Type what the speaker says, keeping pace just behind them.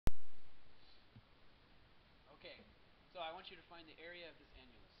want you to find the area of this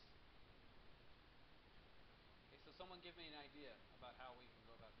annulus. Okay, so someone give me an idea about how we can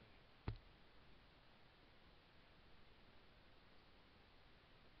go about doing it.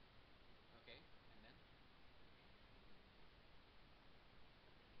 Okay, and then?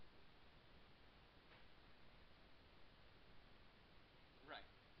 Right.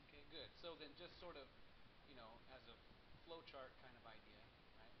 Okay, good. So then just sort of, as a flowchart kind of idea,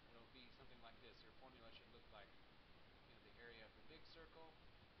 right? It'll be something like this. Your formula should look like, the area of the big circle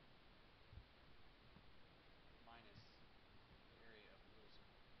minus the area of the little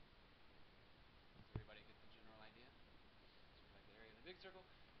circle. Does everybody get the general idea? So like the area of the big circle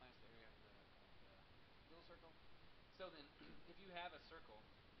minus the area of the little circle. So then, if you have a circle,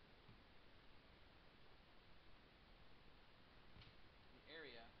 the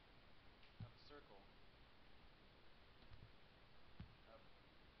area of a circle of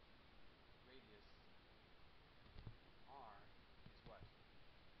radius r is what?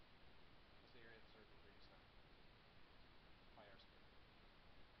 What's the area of the circle of radius r? Pi r squared.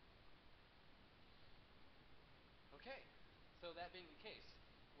 Okay, so that being the case,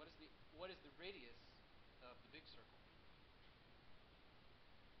 what is the radius of the big circle?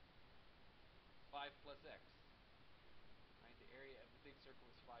 5 plus x. Right? The area of the big circle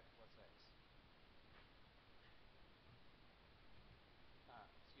is 5 plus x.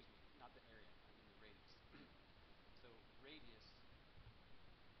 Excuse me, not the area, I mean the radius. So radius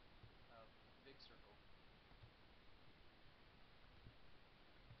of the big circle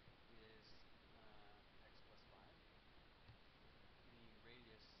is x plus 5. The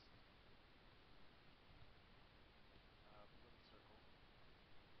radius of the little circle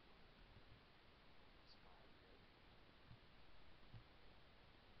is 5. Good.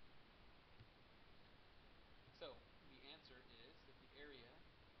 So the answer is that the area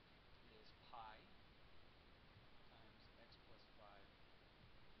is pi times x plus 5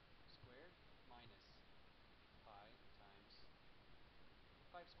 squared minus pi times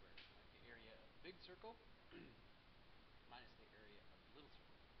 5 squared. Right? The area of the big circle minus the area of the little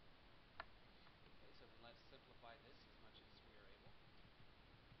circle. Okay, so then let's simplify this as much as we are able.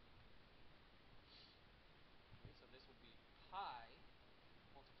 Okay, so this will be pi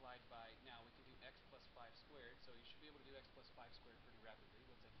multiplied by, now we can do x plus 5 squared, so you should be able to do x plus 5 squared pretty rapidly.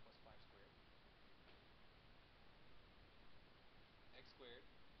 What's x plus 5 squared? X squared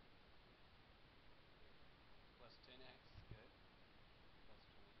plus 10x, good, plus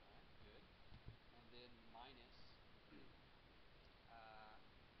 25, good, and then minus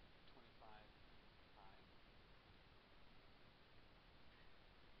 25 pi.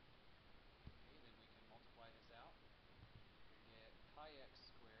 Okay, then we can multiply this out. Get pi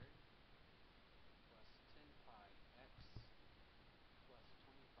x squared plus 10 pi x plus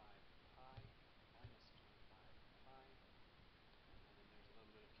 25 pi minus 25 pi. And then there's a little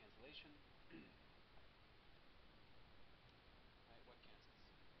bit of cancellation. Right, what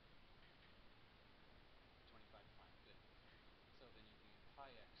cancels? 25 pi, good. So then you can get pi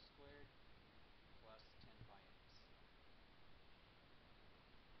x squared plus 10 pi x.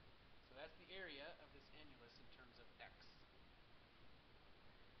 So that's the area of this annulus in terms of x.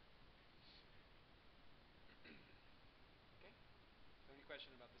 Okay? So any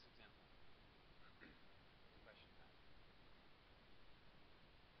question about this example? Question time.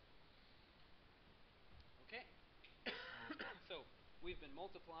 Okay. So we've been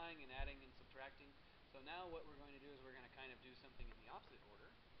multiplying and adding and subtracting. So now what we're going to do is we're going to kind of do something in the opposite order,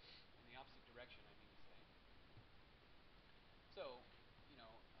 in the opposite direction, I mean to say. So,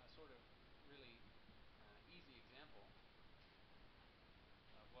 a sort of really easy example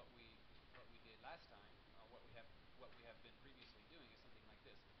of what we did last time, what we have been previously doing is something like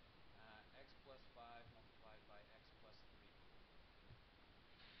this: x plus 5 multiplied by x plus 3.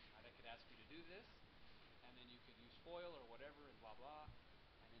 Right, I could ask you to do this, and then you could use FOIL or whatever, and blah blah,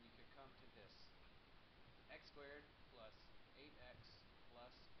 and then you could come to this: x squared plus 8x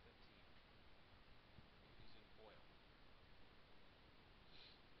plus 15, using FOIL.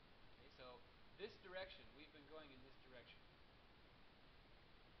 Okay, so this direction, we've been going in this direction.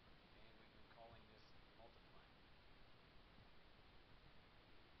 Okay, and we've been calling this multiplying.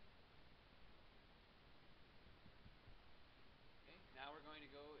 Okay, now we're going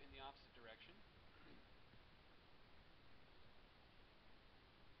to go in the opposite direction. Okay,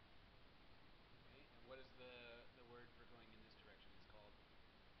 and what is the word for going in this direction? It's called,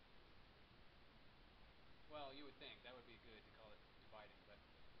 well, you would think that would be good to call it dividing, but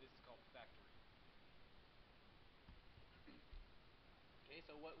this is called factoring. Okay,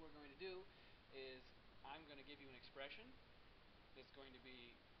 so what we're going to do is I'm going to give you an expression that's going to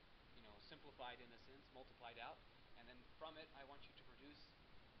be, simplified in a sense, multiplied out, and and from it I want you to produce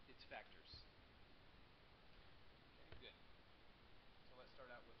its factors. Okay, good. So let's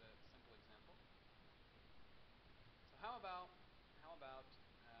start out with a simple example. So how about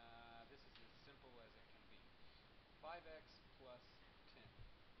this is as simple as it can be. 5x plus 10.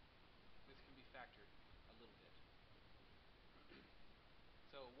 This can be factored a little bit.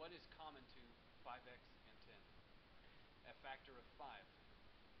 So what is common to 5x and 10? A factor of 5.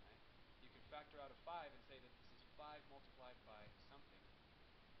 Right? You can factor out of 5 and say that this is 5 multiplied by something.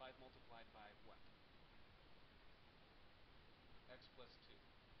 5 multiplied by what? X plus 2.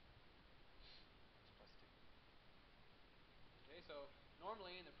 X plus 2. Okay, so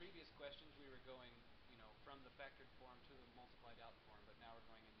normally in the previous questions we were going, from the factored form to the multiplied out form, but now we're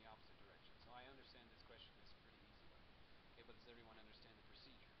going in the opposite direction. So I understand this question is a pretty easy one. Okay, but does everyone understand the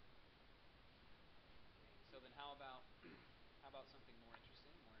procedure? Okay, so then how about something more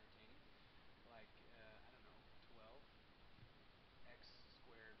interesting, more entertaining, like I don't know, 12 x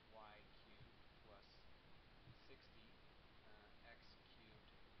squared y cubed plus 60 x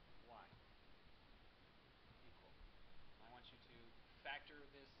cubed y equal. I want you to factor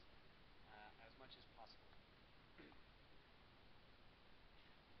this as much as possible. Okay,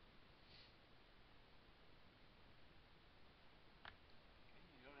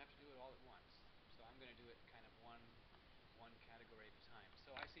 you don't have to do it all at once. So I'm going to do it kind of one category at a time.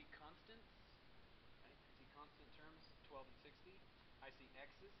 So I see constants, right? I see constant terms, 12 and 60. I see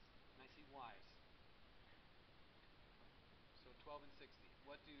x's, and I see y's. So 12 and 60.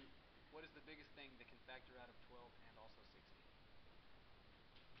 What is the biggest thing that can factor out of 12 and also 60?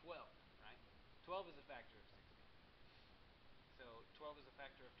 12, right? 12 is a factor of 60. So 12 is a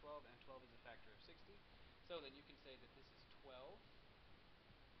factor of 12, and 12 is a factor of 60. So then you can say that this is 12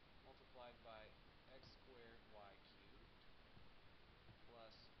 multiplied by x squared y cubed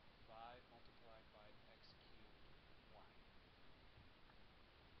plus 5 multiplied by x cubed y.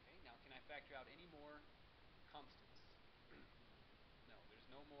 Okay, now can I factor out any more constants? No, there's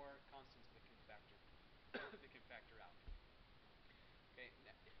no more constants that can factor out. Okay,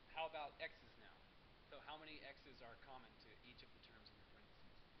 how about x's now? So how many x's are common to each of the terms in the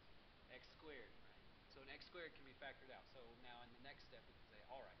parentheses? X squared, right? So an x squared can be factored out. So now in the next step we can say,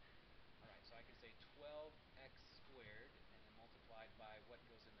 all right, so I can say 12x squared and then multiplied by what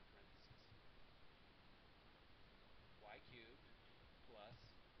goes in the parentheses? Y cubed plus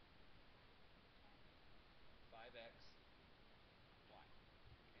 5x y.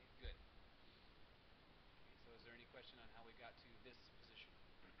 Okay, good. Okay, so is there any question on how we got to this position?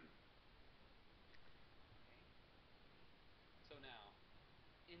 Okay. So now,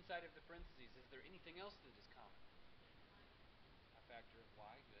 inside of the parentheses, is there anything else that is common? A factor of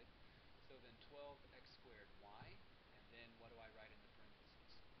y, good. So then 12x squared y, and then what do I write in the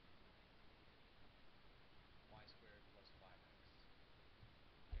parentheses? Y squared plus 5x.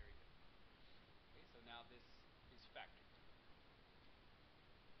 Very good. Okay, so now this is factored.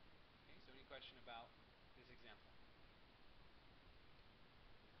 Okay, so any question about this example?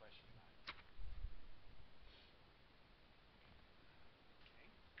 Any questions on it?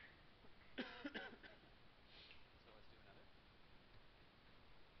 Okay. So let's do another.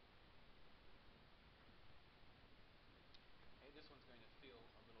 Okay, this one's going to feel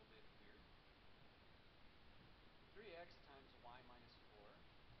a little bit weird. 3x times y minus 4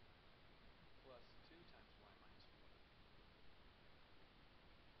 plus 2 times y minus 4.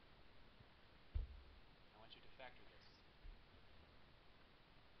 I want you to factor this.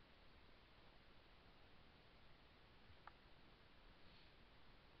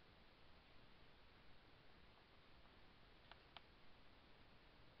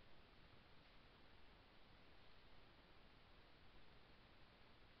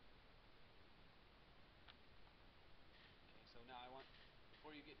 So now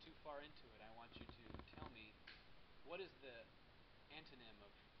before you get too far into it, I want you to tell me, what is the antonym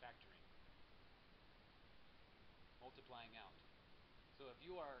of factoring? Multiplying out. So if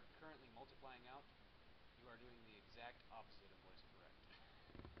you are currently multiplying out, you are doing the exact opposite of what is correct.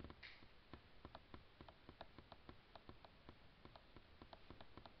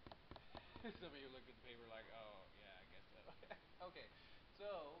 Some of you looked at the paper like, oh, yeah, I guess so. Okay,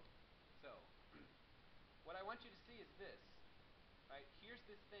 so what I want you to see is this. Right? Here's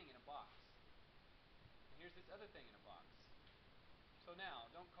this thing in a box. And here's this other thing in a box. So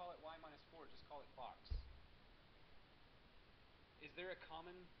now, don't call it y minus 4, just call it box. Is there a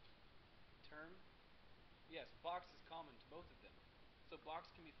common term? Yes, box is common to both of them. So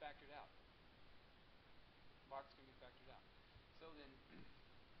box can be factored out. Box can be factored out. So then,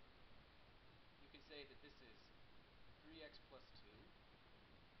 you can say that this is 3x plus 2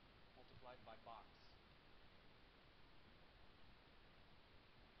 multiplied by box.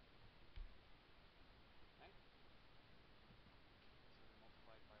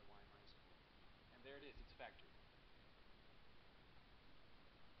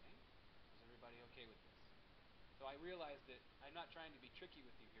 I realize that I'm not trying to be tricky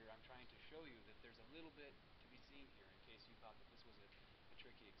with you here. I'm trying to show you that there's a little bit to be seen here in case you thought that this was a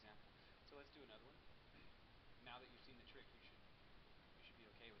tricky example. So let's do another one. Now that you've seen the trick, you should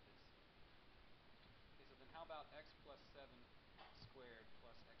be okay with this. Okay, so then how about x plus 7 squared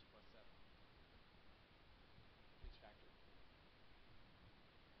plus x plus 7? Please factor.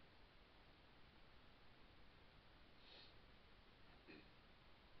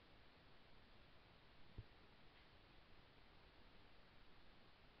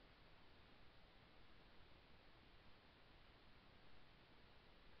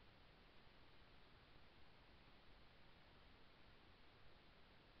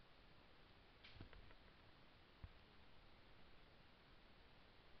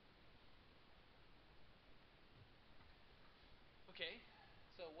 Okay,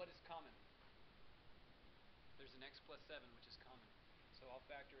 so what is common? There's an x plus 7, which is common. So I'll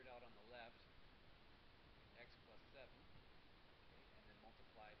factor it out on the left, x plus 7, okay, and then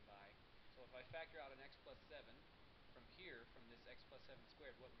multiplied by, so if I factor out an x plus 7, from here, from this x plus 7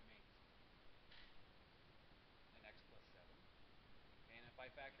 squared, what remains? An x plus 7. Okay, and if I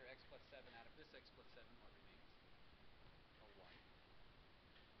factor x plus 7 out of this x plus 7, what remains? A y.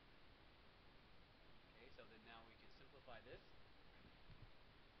 Okay, so then now we can simplify this.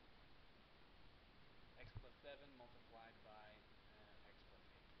 X plus 7 multiplied by x plus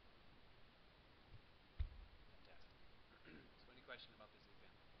 8. Fantastic. So any question about this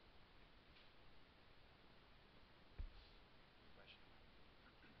example? Any question?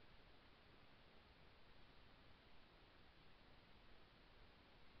 Okay.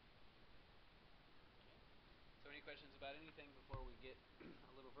 So any questions about anything before we get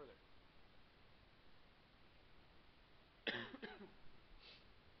a little further?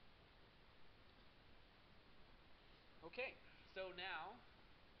 Okay, so now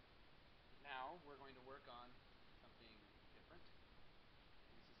we're going to work on something different.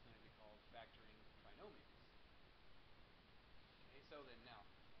 This is going to be called factoring trinomials. Okay, so then now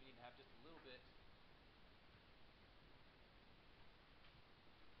we need to have just a little bit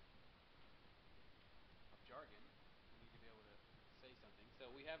of jargon. We need to be able to say something.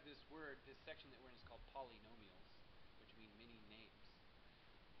 So we have this word, this section that we're in is called polynomials, which mean many names.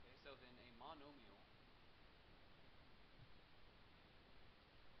 Okay, so then a monomial.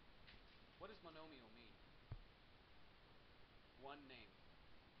 What does monomial mean? One name,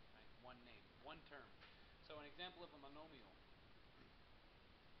 right? One name, one term. So an example of a monomial.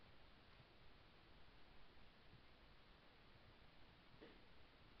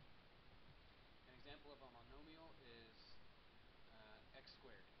 An example of a monomial is x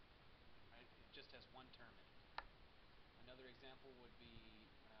squared, right? It just has one term in it. Another example would be,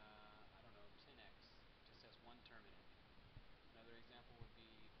 I don't know, 10x. Just has one term in it. Another example would be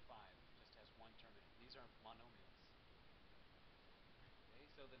 5. Just has one term in it. These are monomials. Okay,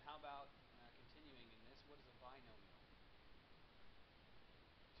 so then how about continuing in this? What is a binomial?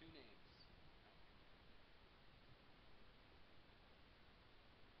 Two names. Right?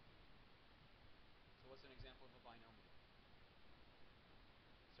 So what's an example of a binomial?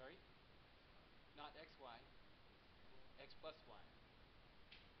 Sorry? Not xy. X plus y.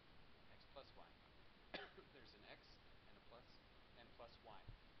 X plus y. There's an x and a plus and plus y.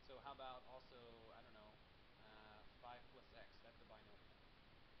 So how about also, I don't know, 5 plus x? That's a binomial.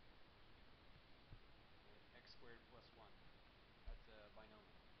 Okay. X squared plus 1. That's a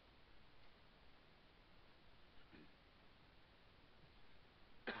binomial.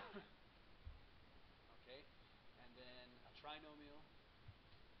 Okay. And then a trinomial.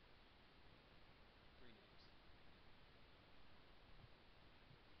 3 names.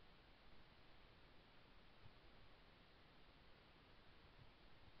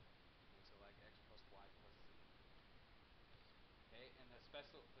 Okay, so like x plus y plus z. Okay, and the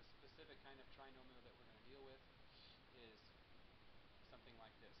specific kind of trinomial that we're going to deal with is something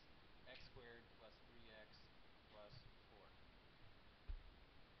like this. X squared plus 3x plus 4.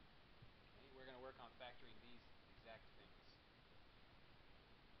 Okay, we're going to work on factoring these exact things.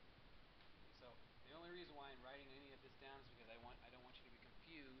 Okay, so the only reason why I'm writing any of this down is because I don't want you to be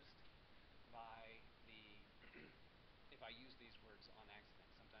confused by the if I use these words on accident.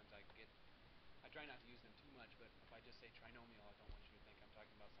 Sometimes I try not to use them too much, but if I just say trinomial, I don't want you to think I'm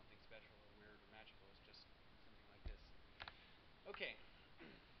talking about something special or weird or magical. It's just something like this. Okay,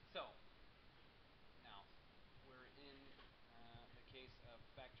 so now we're in the case of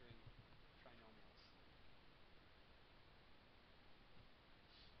factoring trinomials.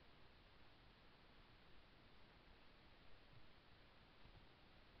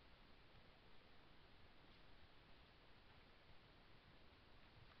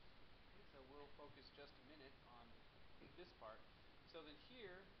 Okay, so we'll focus just a minute on with this part. So then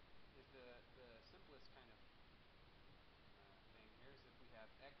here is the simplest kind of thing here is if we have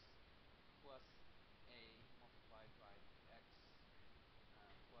x plus a multiplied by x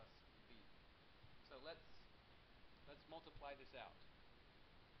plus b. So let's multiply this out.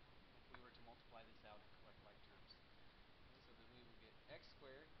 If we were to multiply this out in like terms. Okay, so then we would get x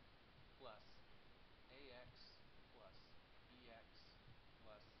squared plus ax plus bx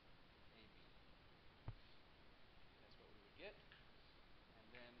plus ab. That's what we would get. And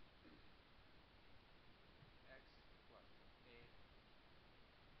then x plus a,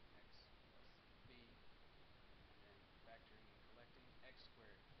 x plus b, and then factoring and collecting x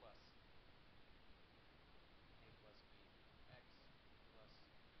squared plus a plus b, x plus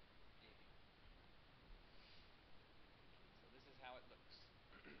ab. So this is how it looks.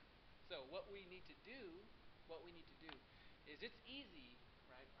 So what we need to do is, it's easy,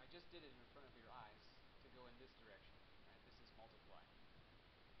 right? I just did it in front of your eyes to go in this direction, right? This is multiply.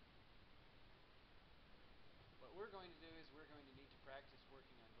 What we're going to do is we're going to need to practice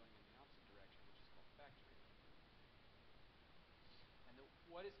working on going in the opposite direction, which is called factoring. And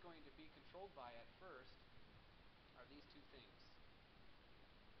what it's going to be controlled by at first are these two things.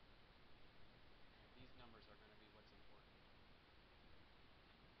 And these numbers are going to be what's important.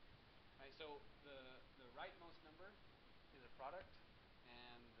 Right, so the rightmost number is a product,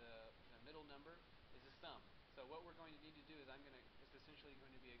 and the middle number is a sum. So what we're going to need to do is it's essentially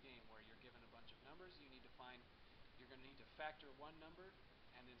going to be a game where you're given a bunch of numbers. You're going to need to factor one number,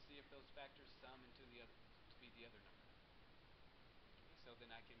 and then see if those factors sum into the other to be the other number. Okay, so then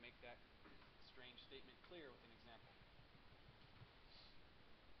I can make that strange statement clear with an example.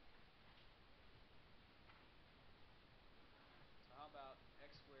 So how about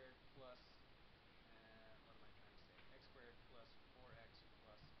x squared plus, what am I trying to say? X squared plus 4x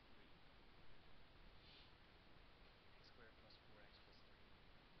plus 3. X squared plus 4x plus 3.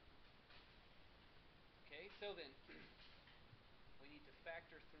 Okay, so then we need to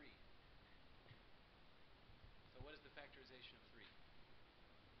factor 3. So what is the factorization of 3?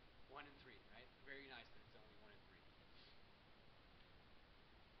 1 and 3, right? Very nice that it's only 1 and 3.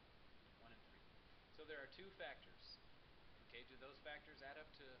 1 and 3. So there are two factors. Okay, do those factors add up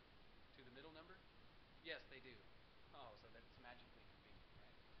to the middle number? Yes, they do. Oh, so that's magically convenient,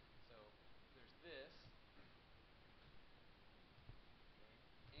 right? So there's this, okay,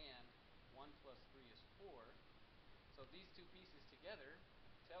 and 1 plus 3 is 4. So these two pieces together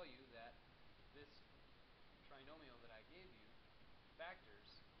tell you that this trinomial that I gave you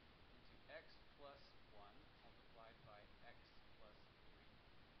factors into x plus 1 multiplied by x plus 3.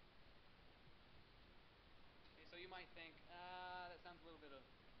 Okay, so you might think, that sounds a little bit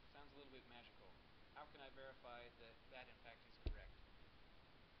magical. How can I verify that in fact is correct?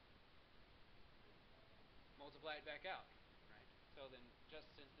 Multiply it back out, right? So then,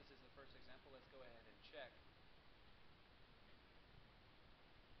 just since this is the first example, let's go ahead and check.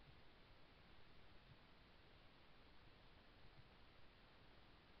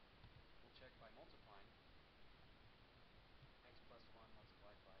 We'll check by multiplying x plus 1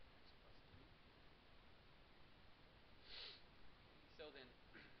 multiplied by x plus 3. So then,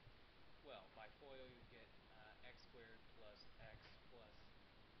 well, by FOIL you get x squared plus x plus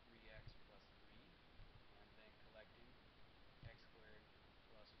 3x plus 3, and then collecting x squared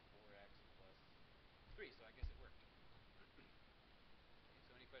plus 4x plus 3. So I guess it worked. Okay,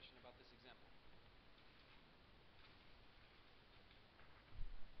 so any question about this example?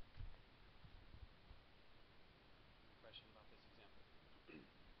 Any question about this example?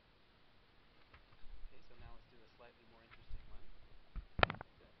 Okay, so now let's do a slightly more interesting one.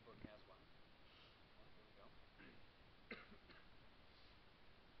 The book has one. Yeah, here we go.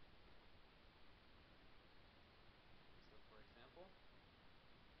 So for example,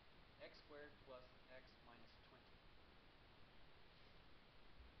 x squared plus x minus 20.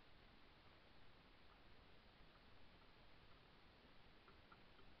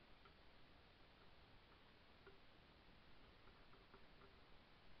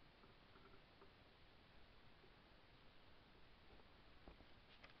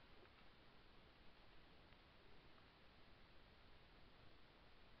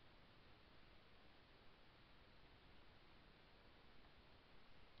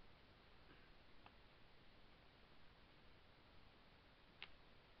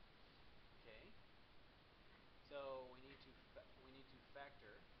 Okay. So we need to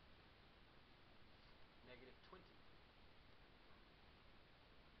factor negative 20.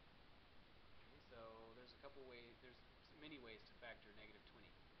 Okay, so there's many ways to factor negative 20.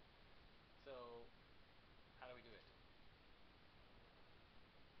 So how do we do it?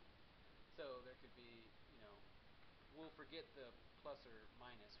 So there could be, we'll forget the plus or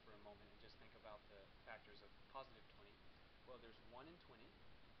minus for a moment and just think about the factors of positive 20. Well, there's 1 in 20.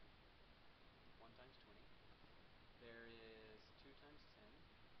 1 times 20. There is 2 times 10.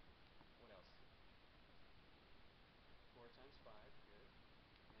 What else? 4 times 5. Good.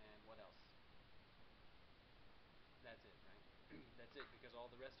 And what else? That's it, right? That's it, because all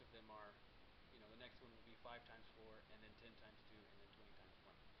the rest of them are, the next one will be 5 times 4, and then 10 times 2, and then 20 times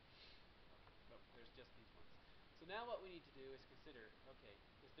 1. Okay, but there's just these ones. So now what we need to do is consider, okay,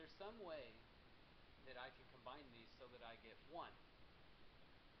 is there some way that I can combine these so that I get 1?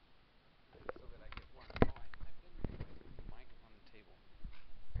 So that I get 1. Oh, I put the mic on the table.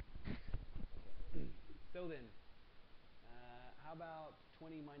 Okay. So then, how about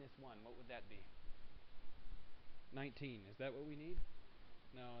 20 minus 1? What would that be? 19. Is that what we need?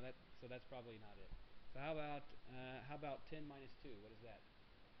 No, so that's probably not it. So how about 10 minus 2? What is that?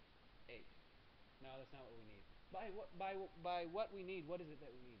 8. No, that's not what we need. By what we need, what is it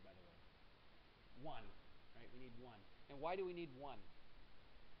that we need, by the way? 1. Right? We need 1. And why do we need 1?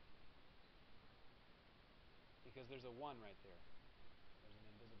 Because there's a 1 right there. There's an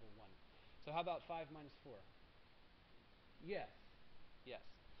invisible 1. So how about 5 minus 4? Yes. Yes.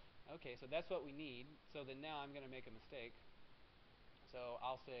 Okay, so that's what we need. So then now I'm going to make a mistake. So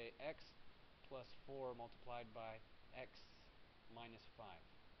I'll say x plus 4 multiplied by x minus 5.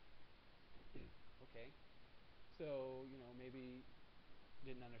 Okay. So, maybe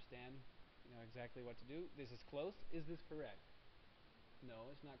didn't understand, exactly what to do. This is close. Is this correct?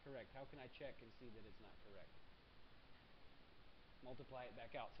 No, it's not correct. How can I check and see that it's not correct? Multiply it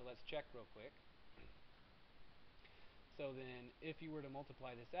back out. So let's check real quick. So then if you were to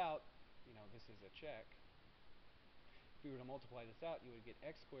multiply this out, this is a check. If you were to multiply this out, you would get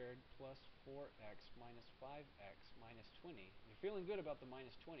x squared plus 4x minus 5x minus 20. You're feeling good about the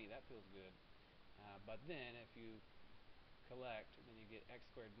minus 20. That feels good. But then if you collect, then you get x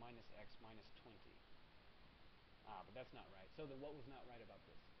squared minus x minus 20. But that's not right. So then what was not right about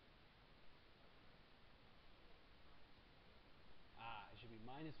this? It should be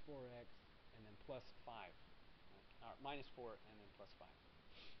minus 4x and then plus 5. Minus 4 and then plus 5.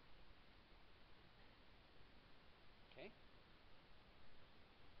 Okay?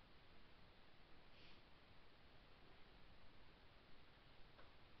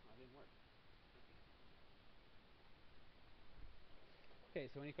 That didn't work. Okay,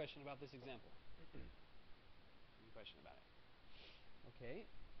 so any question about this example? Any question about it? Okay.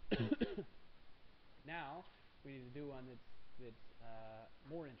 Now we need to do one that's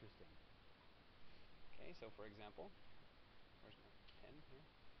more interesting. Okay, so for example, where's my pen here?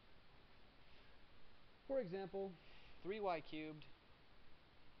 For example, 3y cubed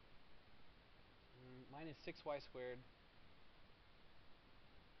minus 6y squared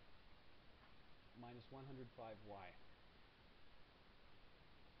minus 105y.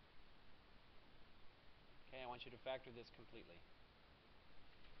 Okay, I want you to factor this completely.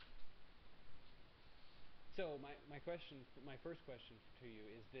 So my first question to you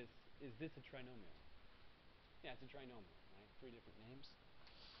is this a trinomial? Yeah, it's a trinomial, right? 3 different names.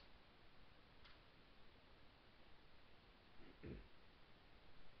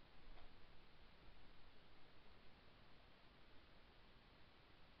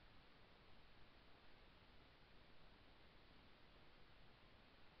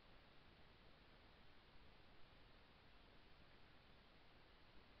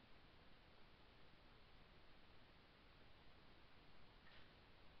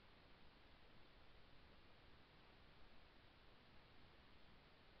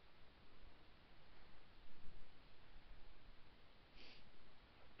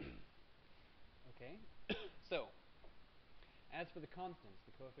 Okay, so as for the constants,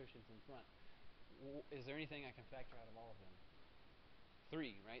 the coefficients in front, is there anything I can factor out of all of them?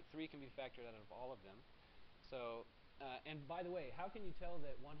 3, right? 3 can be factored out of all of them. So, and by the way, how can you tell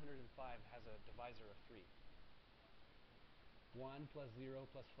that 105 has a divisor of 3? 1 plus 0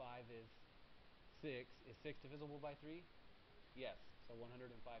 plus 5 is 6. Is 6 divisible by 3? Yes. So 105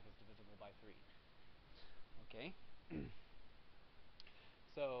 is divisible by 3. Okay.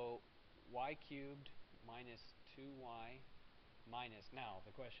 So y cubed minus 2y minus, now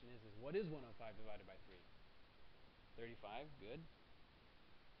the question is what is 105 divided by 3? 35, good.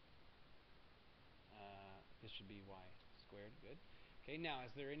 This should be y squared, good. Okay, now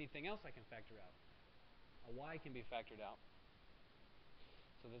is there anything else I can factor out? A y can be factored out.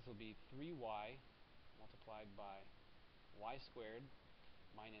 So this will be 3y multiplied by y squared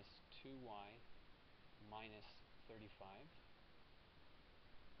minus 2y minus 35.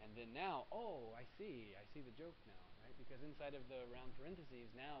 And then now, I see the joke now, right? Because inside of the round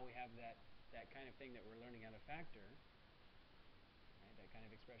parentheses, now we have that that kind of thing that we're learning how to factor, right, that kind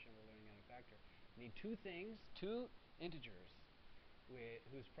of expression we're learning how to factor, we need two things, two integers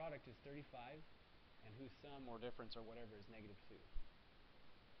whose product is 35 and whose sum or difference or whatever is negative 2.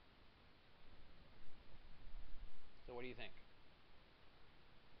 So what do you think?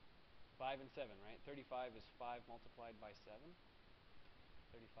 5 and 7, right? 35 is 5 multiplied by 7.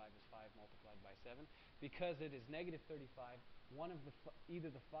 35 is 5 multiplied by 7. Because it is negative 35, one of the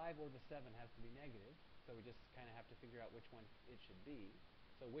either the 5 or the 7 has to be negative. So we just kind of have to figure out which one it should be.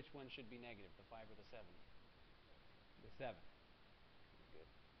 So which one should be negative, the 5 or the 7? The 7. Good.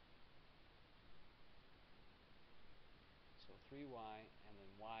 So 3y and then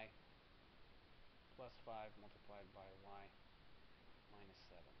y plus 5 multiplied by y minus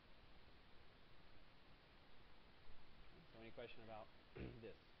 7. Okay, so any question about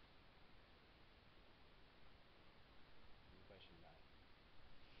this? Any question about it?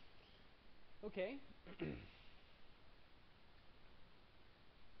 Okay.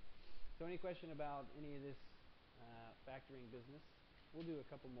 So any question about any of this factoring business? We'll do a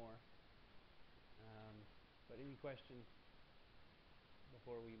couple more. But any question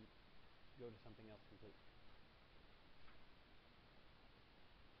before we go to something else completely?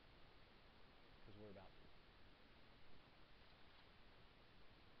 Because we're about to.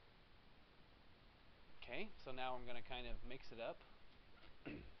 Okay, so now I'm going to kind of mix it up.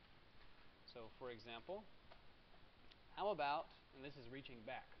 So for example, how about, and this is reaching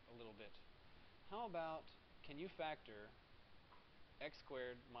back a little bit, how about, can you factor x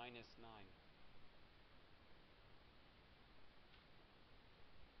squared minus 9?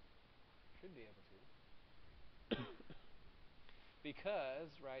 Should be able to.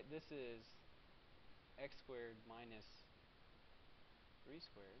 Because, right, this is x squared minus 3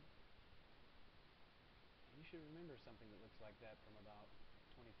 squared. And you should remember something that looks like that from about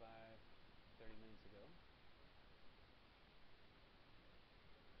 25, 30 minutes ago.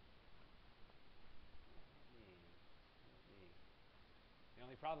 The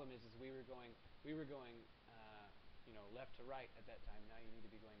only problem is we were going left to right at that time. Now you need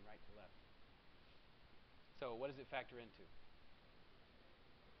to be going right to left. So what does it factor into?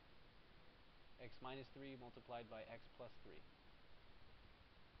 X minus 3 multiplied by x plus 3.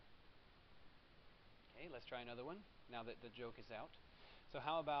 Okay, let's try another one now that the joke is out. So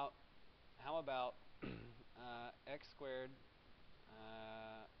how about x squared,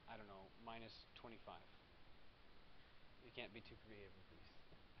 I don't know, minus 25. You can't be too creative with these.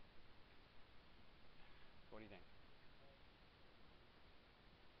 What do you think?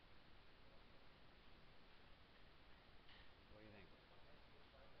 What do you think?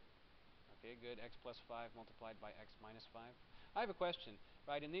 Okay, good. X plus 5 multiplied by x minus 5. I have a question.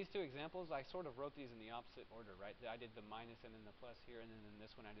 Right, in these two examples, I sort of wrote these in the opposite order, right? I did the minus and then the plus here, and then in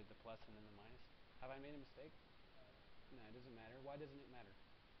this one I did the plus and then the minus. Have I made a mistake? No, it doesn't matter. Why doesn't it matter?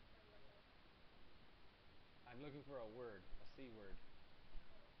 I'm looking for a word, a C word.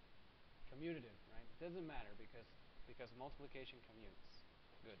 Commutative, right? It doesn't matter because multiplication commutes.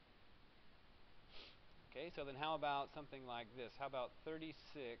 Good. Okay, so then how about something like this? How about 36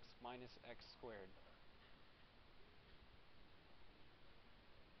 minus x squared?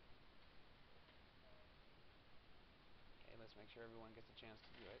 Okay, let's make sure everyone gets a chance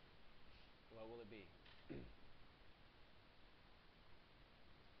to do it. What will it be?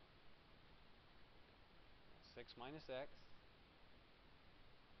 6 minus x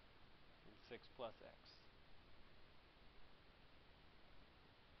and 6 plus x.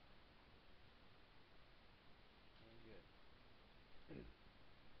 Very good.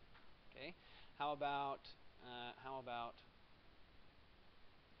 Okay, how about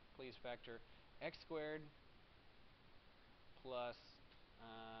please factor x squared plus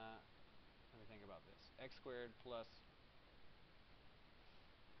let me think about this. X squared plus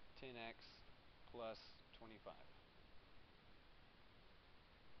 10x plus 25.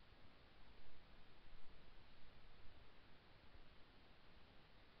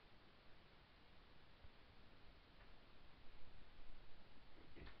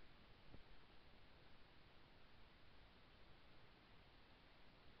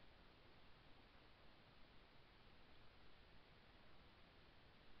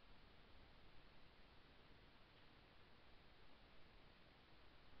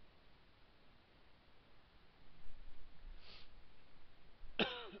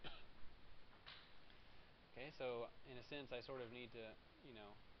 Okay, so in a sense, I sort of need to,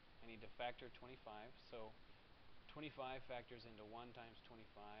 I need to factor 25. So 25 factors into 1 times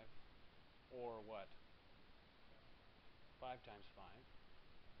 25, or what? 5 times 5.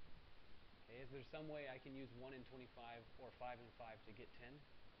 Okay, is there some way I can use 1 and 25 or 5 and 5 to get 10?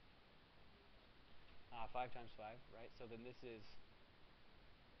 5 times 5, right? So then this is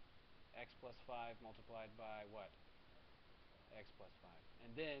x plus 5 multiplied by what? X plus 5.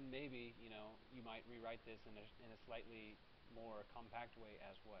 And then maybe, you might rewrite this in a slightly more compact way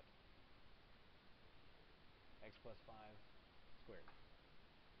as what? X plus 5 squared.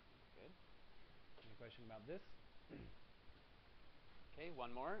 Good. Any question about this? Okay,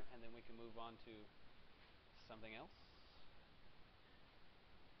 one more, and then we can move on to something else.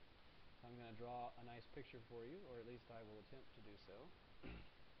 So I'm going to draw a nice picture for you, or at least I will attempt to do so.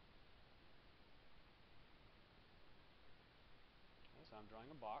 Okay, so I'm drawing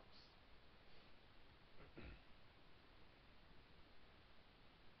a box.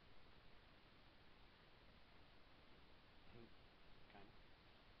 Kind of.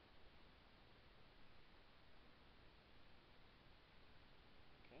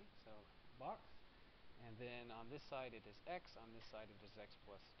 Okay, so box. And then on this side it is x, on this side it is x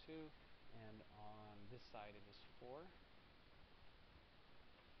plus 2, and on this side it is 4.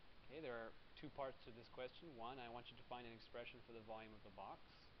 Okay, there are two parts to this question. One, I want you to find an expression for the volume of the box.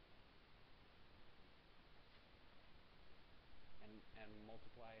 And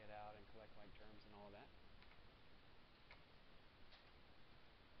multiply it out and collect like terms and all of that.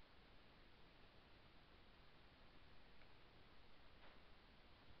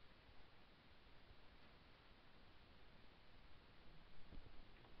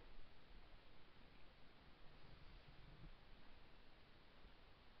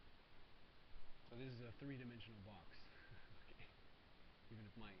 So this is a three-dimensional box. Okay. Even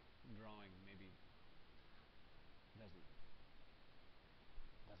if my drawing maybe doesn't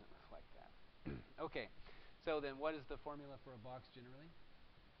reflect that. Okay. So then what is the formula for a box generally?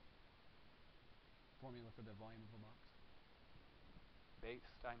 Formula for the volume of a box? Base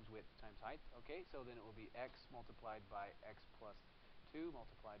times width times height. Okay, so then it will be x multiplied by x plus 2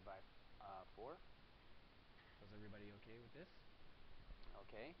 multiplied by 4. Is everybody okay with this?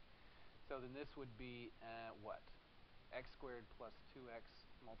 Okay. So then this would be what? X squared plus 2x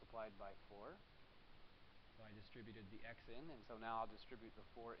multiplied by 4. So I distributed the x in, and so now I'll distribute the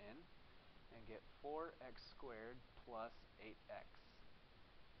 4 in and get 4x squared plus 8x.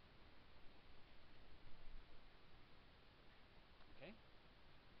 Okay?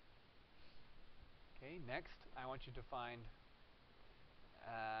 Okay, next I want you to find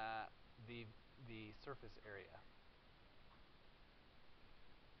the surface area.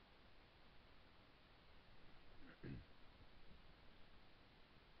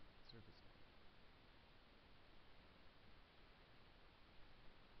 Surface area.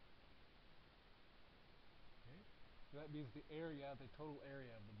 Okay? So that means the area, the total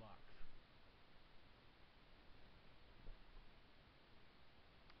area of the box.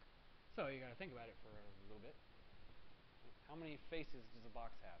 So you got to think about it for a little bit. How many faces does a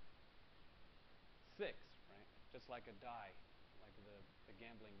box have? 6, right? Just like a die, like the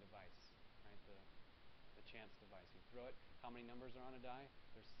gambling device, right? The chance device. You throw it. How many numbers are on a die?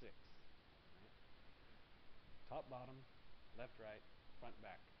 There's 6. Right? Top, bottom, left, right, front,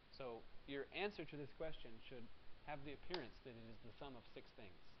 back. So your answer to this question should have the appearance that it is the sum of 6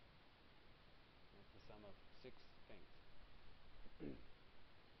 things. It's the sum of 6 things.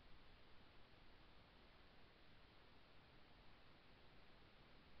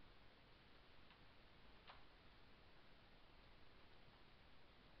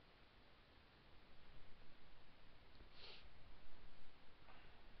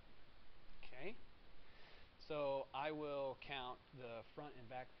 Okay. So I will count the front and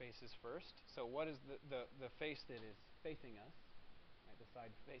back faces first. So what is the face that is facing us? Right, the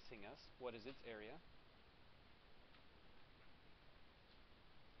side facing us. What is its area?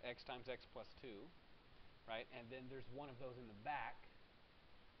 X times x plus 2. Right? And then there's one of those in the back.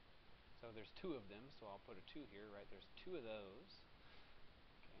 So there's 2 of them. So I'll put a 2 here. Right? There's 2 of those.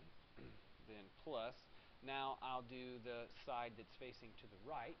 Okay. Then plus. Now I'll do the side that's facing to the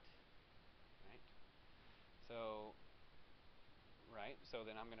right. Right? So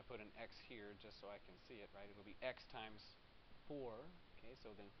then I'm going to put an x here just so I can see it, right? It'll be x times 4, okay,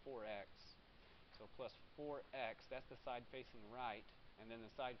 so then 4x. So plus 4x, that's the side facing right, and then the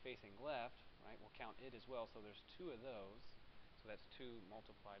side facing left, right, we'll count it as well, so there's 2 of those. So that's 2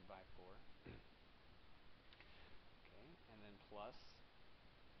 multiplied by 4. Okay, and then plus.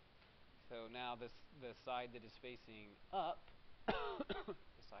 So now the side that is facing up,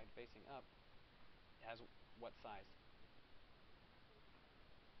 the side facing up, has what size?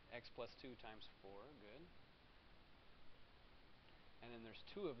 X plus 2 times 4, good. And then there's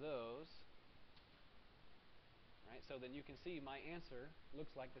 2 of those, right? So then you can see my answer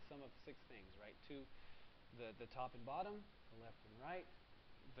looks like the sum of 6 things, right? The top and bottom, the left and right,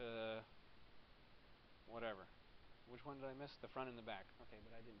 the whatever. Which one did I miss? The front and the back. Okay,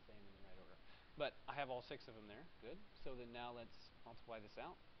 but I didn't say them in the right order. But I have all 6 of them there. Good. So then now let's multiply this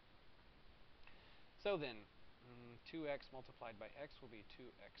out. So then, 2x multiplied by x will be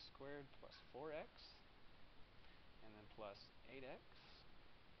 2x squared plus 4x, and then plus 8x,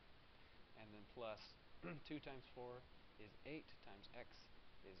 and then plus 2 times 4 is 8 times x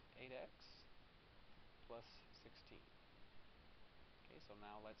is 8x plus 16. Okay, so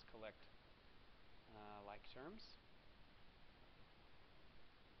now let's collect like terms.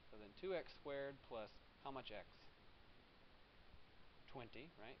 So then 2x squared plus how much x?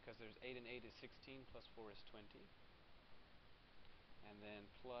 20, right? Because there's 8 and 8 is 16 plus 4 is 20. And then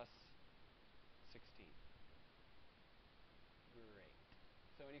plus 16. Great.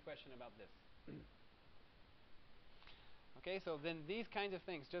 So any question about this? Okay, so then these kinds of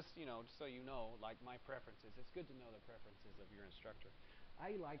things, just so you know, like my preferences. It's good to know the preferences of your instructor.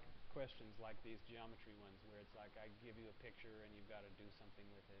 I like questions like these geometry ones where it's like I give you a picture and you've got to do something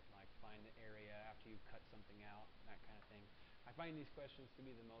with it, like find the area after you've cut something out, that kind of thing. I find these questions to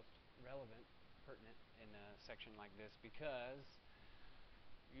be the most relevant, pertinent in a section like this because,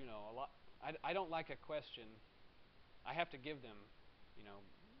 a lot. I don't like a question. I have to give them, you know,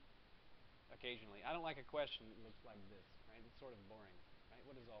 occasionally. I don't like a question that looks like this, right? It's sort of boring, right?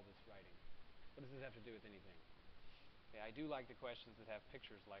 What is all this writing? What does this have to do with anything? Okay, I do like the questions that have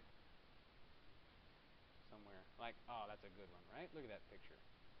pictures like somewhere. Like, oh, that's a good one, right? Look at that picture.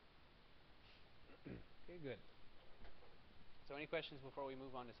 Okay, good. So any questions before we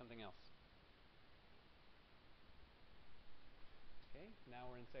move on to something else? Okay, now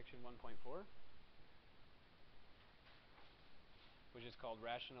we're in section 1.4, which is called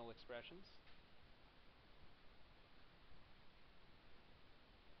rational expressions.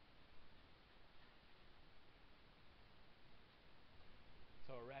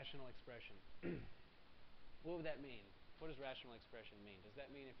 So a rational expression. What would that mean? What does rational expression mean? Does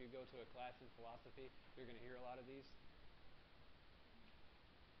that mean if you go to a class in philosophy, you're going to hear a lot of these?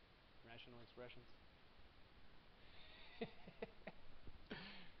 Rational expressions?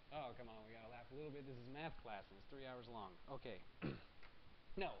 Oh, come on, we got to laugh a little bit. This is math class and it's 3 hours long. Okay.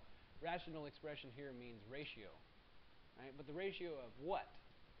 No, rational expression here means ratio, right? But the ratio of what?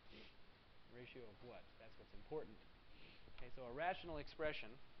 Ratio of what? That's what's important. Okay, so a rational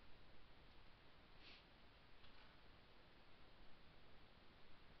expression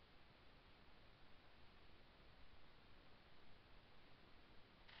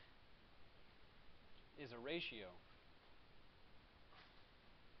is a ratio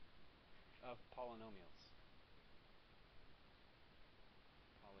of polynomials.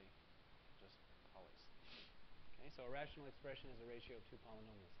 Just polys. Okay, so a rational expression is a ratio of 2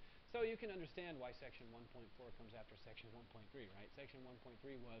 polynomials. So you can understand why section 1.4 comes after section 1.3, right? Section 1.3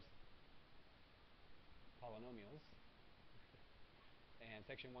 was polynomials, and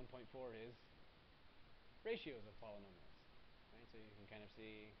section 1.4 is ratios of polynomials. Right? So you can kind of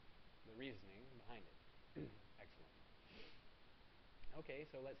see the reasoning behind it. Excellent. Okay,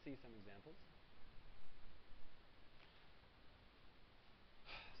 so let's see some examples.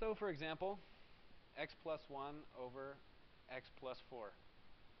 So for example, x plus 1 over x plus 4.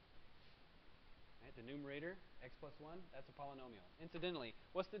 Right, the numerator, x plus 1, that's a polynomial. Incidentally,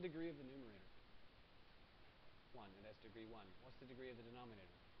 what's the degree of the numerator? 1. It has degree 1. What's the degree of the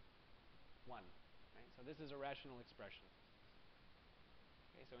denominator? 1. Right? So this is a rational expression.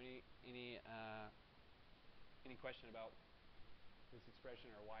 Okay, so any question about this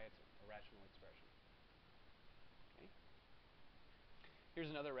expression or why it's a rational expression? Okay. Here's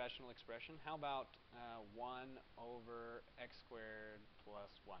another rational expression. How about 1 over x squared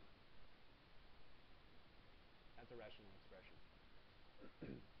plus 1? That's a rational expression.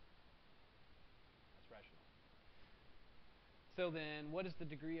 That's rational. So then, what is the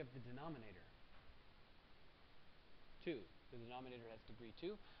degree of the denominator? 2. The denominator has degree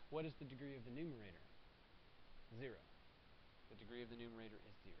 2. What is the degree of the numerator? 0. The degree of the numerator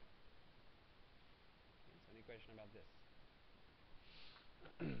is 0. Okay, so any question about this?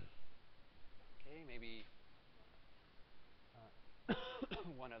 Okay, maybe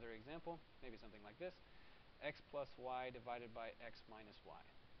one other example, maybe something like this. X plus y divided by x minus y.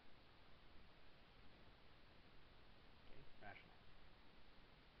 Okay, rational.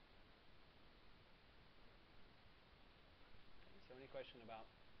 Okay, so any question about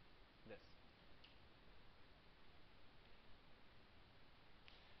this?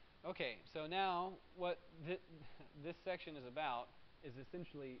 Okay, so now what this section is about is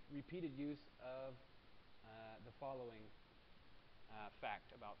essentially repeated use of the following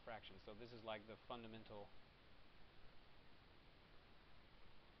fact about fractions. So this is like the fundamental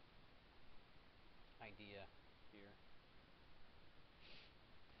idea here.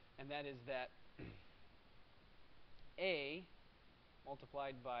 And that is that A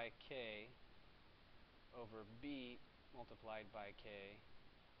multiplied by K over B multiplied by K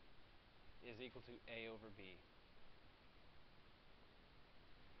is equal to A over B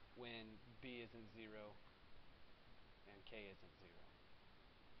when B isn't 0 and K isn't 0.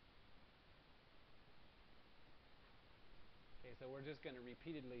 Okay, so we're just going to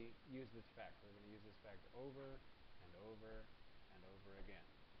repeatedly use this fact. We're going to use this fact over and over and over again.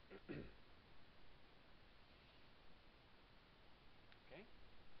 Okay?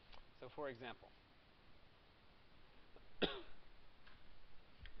 So for example,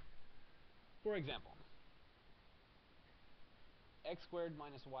 x squared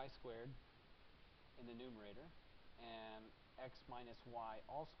minus y squared in the numerator and x minus y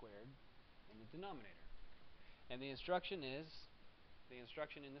all squared in the denominator. And the instruction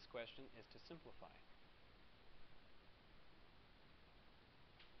in this question is to simplify.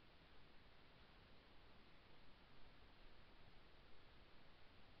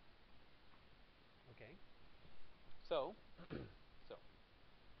 Okay? So,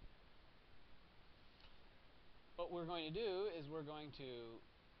 what we're going to do is we're going to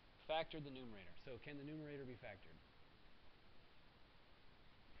factor the numerator. So can the numerator be factored?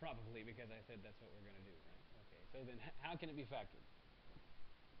 Probably, because I said that's what we're going to do, right? Okay, so then how can it be factored?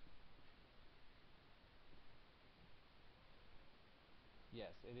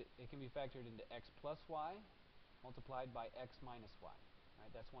 Yes, it can be factored into x plus y multiplied by x minus y. Right?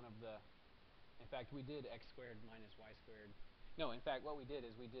 That's one of the... In fact, we did x squared minus y squared. No, in fact, what we did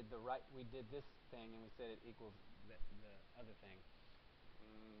is we did this thing and we said it equals the other thing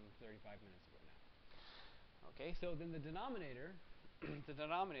 35 minutes ago now. Okay, so then the denominator, the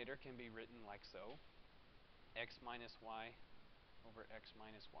denominator can be written like so: x minus y over x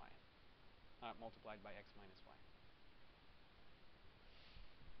minus y, multiplied by x minus y.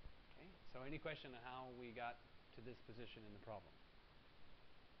 Okay, so any question on how we got to this position in the problem?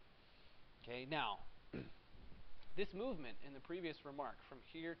 Okay, now, this movement in the previous remark from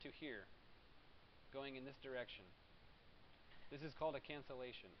here to here, going in this direction, this is called a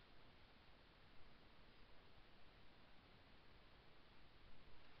cancellation.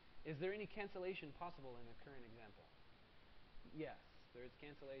 Is there any cancellation possible in the current example? Yes, there is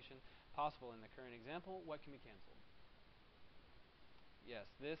cancellation possible in the current example. What can be canceled? Yes,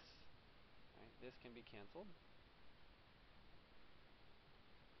 this can be canceled.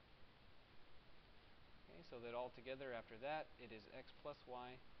 Okay, so that altogether after that, it is x plus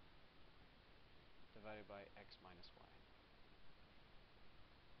y divided by x minus y.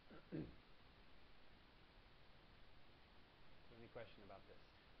 So any question about this?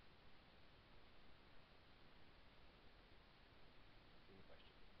 Any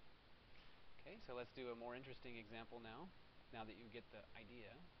question? Okay, so let's do a more interesting example now that you get the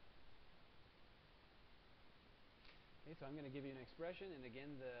idea. Okay, so I'm going to give you an expression, and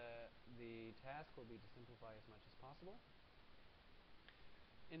again, the task will be to simplify as much as possible.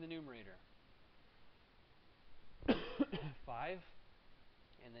 In the numerator, 5,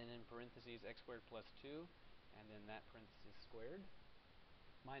 and then in parentheses x squared plus 2, and then that parenthesis squared,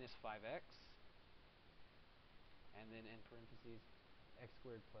 minus 5x, and then in parentheses x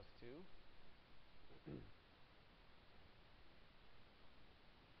squared plus 2,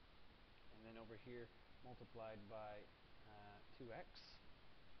 and then over here multiplied by 2x,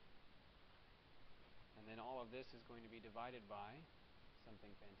 and then all of this is going to be divided by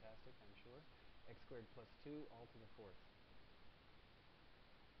something fantastic, I'm sure, x squared plus 2 all to the 4th.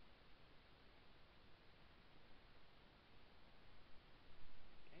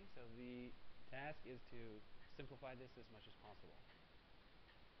 Okay, so the task is to simplify this as much as possible.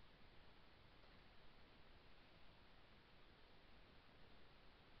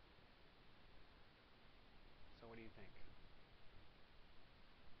 So what do you think?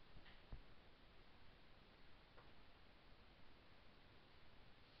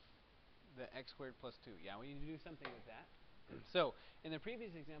 The x squared plus 2. Yeah, we need to do something with that. So, in the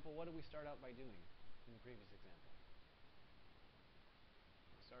previous example, what did we start out by doing in the previous example?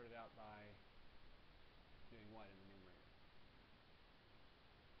 We started out by doing what in the numerator?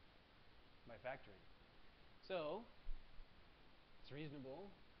 By factoring. So, it's reasonable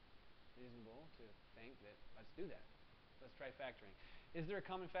to think that let's do that. Let's try factoring. Is there a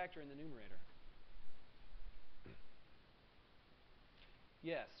common factor in the numerator?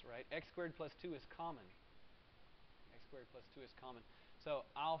 Yes, right? X squared plus 2 is common. X squared plus 2 is common. So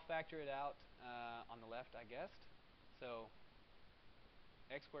I'll factor it out on the left, I guessed. So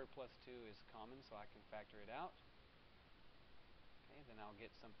x squared plus 2 is common, so I can factor it out. Okay, then I'll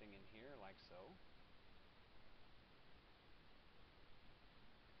get something in here like so.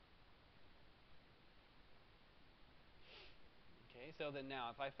 Okay, so then now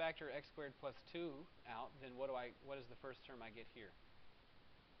if I factor x squared plus 2 out, then what is the first term I get here?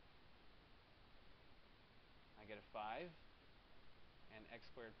 I get a 5 and x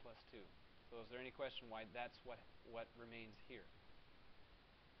squared plus 2. So is there any question why that's what remains here?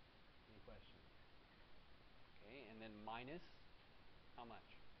 Any question? Okay, and then minus how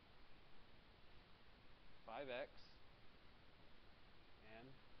much? 5x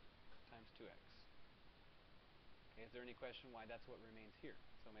and times 2x. Okay, is there any question why that's what remains here?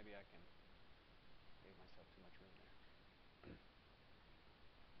 So maybe I can gave myself too much room there.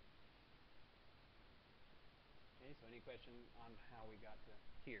 Okay, so any question on how we got to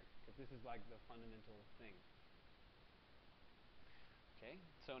here? Because this is like the fundamental thing. Okay,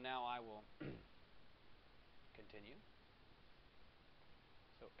 so now I will continue.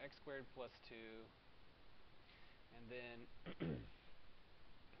 So x squared plus 2, and then,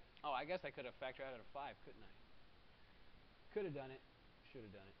 oh, I guess I could have factored out a 5, couldn't I? Could have done it, should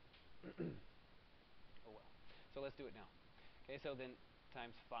have done it. Oh well. So let's do it now. Okay, so then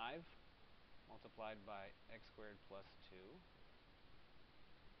times 5 multiplied by x squared plus 2,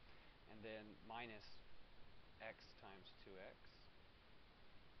 and then minus x times 2x.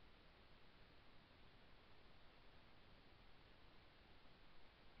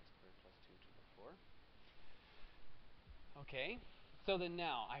 X squared plus 2 to the 4. Okay, so then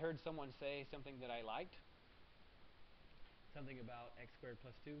now, I heard someone say something that I liked. Something about x squared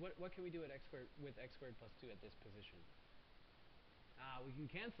plus 2. What can we do at x squared with x squared plus 2 at this position? We can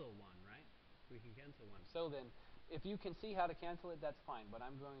cancel 1, right? We can cancel 1. So then, if you can see how to cancel it, that's fine. But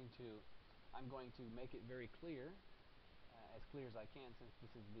I'm going to make it very clear, as clear as I can, since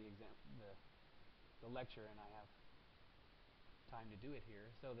this is the lecture and I have time to do it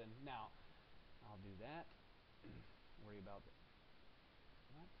here. So then now, I'll do that. Worry about what?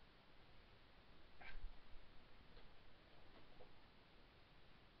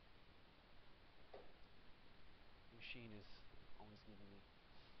 Machine is always giving me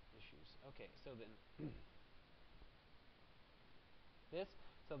issues. Okay, so then this.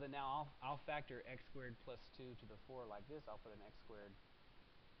 So then now I'll factor x squared plus 2 to the 4 like this. I'll put an x squared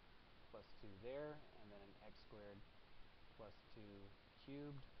plus 2 there, and then an x squared plus 2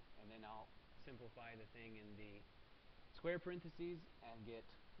 cubed, and then I'll simplify the thing in the square parentheses and get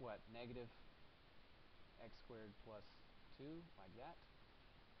what? Negative x squared plus 2, like that.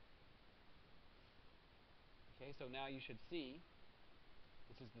 Okay, so now you should see,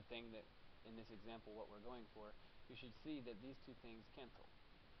 this is the thing that, in this example, what we're going for, you should see that these two things cancel.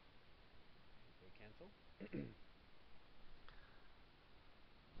 Okay, they cancel.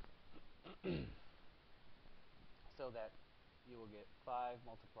 So that you will get 5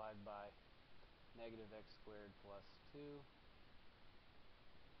 multiplied by negative x squared plus 2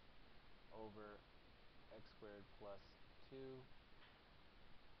 over x squared plus 2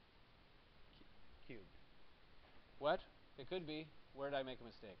 cubed. What? It could be. Where did I make a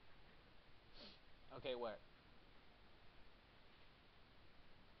mistake? Okay, where?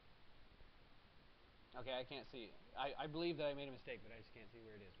 Okay, I can't see. I believe that I made a mistake, but I just can't see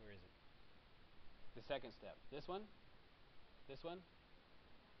where it is. Where is it? The second step. This one? This one?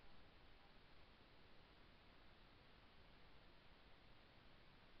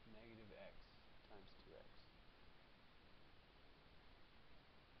 Negative x times 2x.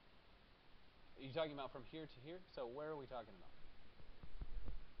 Are you talking about from here to here? So where are we talking about?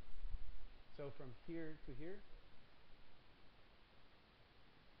 So from here to here?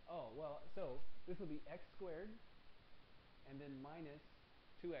 Oh, well, so this will be x squared and then minus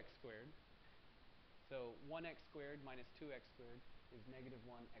 2x squared. So 1x squared minus 2x squared is negative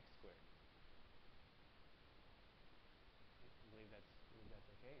 1x squared. Okay, I believe that's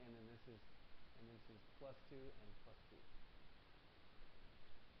okay. And then this is plus 2 and plus 2.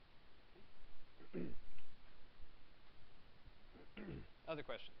 Okay. Other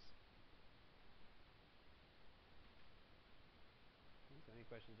questions? Okay, so any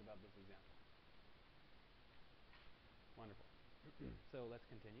questions about this example? Wonderful. So let's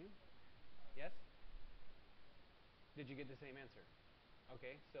continue. Yes? Did you get the same answer?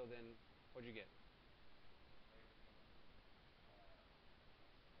 Okay, so then what'd you get?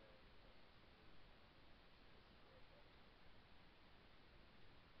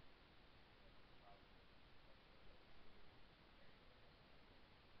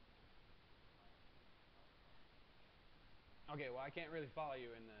 Okay, well I can't really follow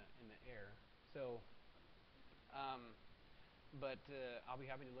you in the air. So but I'll be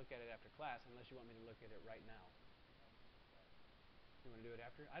happy to look at it after class unless you want me to look at it right now. You want to do it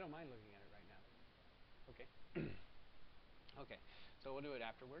after? I don't mind looking at it right now. Okay. Okay, so we'll do it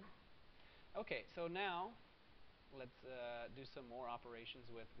afterward. Okay, so now let's do some more operations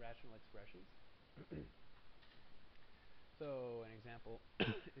with rational expressions. So an example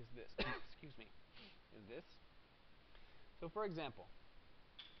is this. Excuse me. Is this. So for example,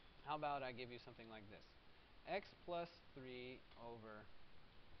 how about I give you something like this? X plus 3 over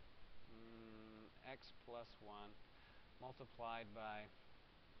x plus 1 multiplied by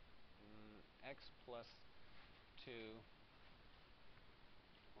x plus 2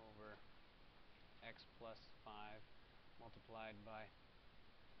 over x plus 5 multiplied by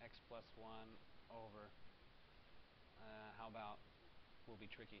x plus 1 over, how about, we'll be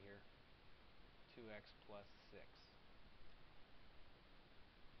tricky here, 2x plus 6.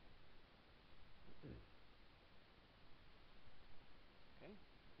 Okay.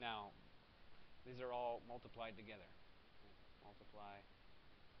 Now, these are all multiplied together. Multiply,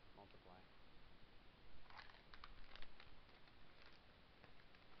 multiply.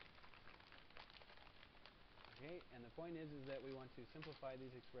 Okay, and the point is that we want to simplify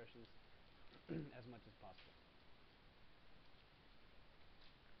these expressions as much as possible.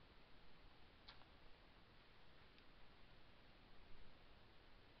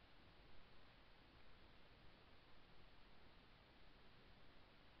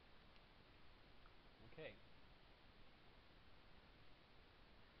 Okay.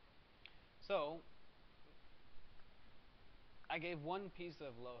 So, I gave one piece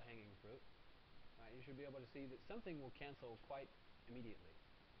of low-hanging fruit. Right, you should be able to see that something will cancel quite immediately.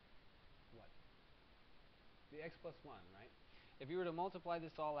 What? The x plus 1, right? If you were to multiply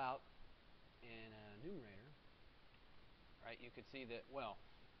this all out in a numerator, right, you could see that, well,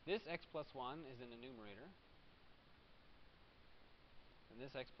 this x plus 1 is in the numerator, and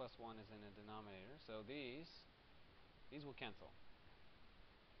this x plus 1 is in a denominator, so these will cancel.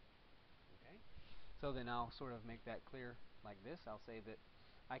 Okay? So then I'll sort of make that clear like this. I'll say that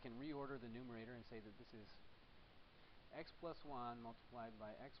I can reorder the numerator and say that this is x plus 1 multiplied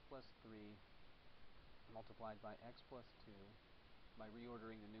by x plus 3 multiplied by x plus 2 by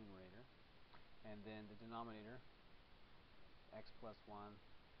reordering the numerator, and then the denominator, x plus 1,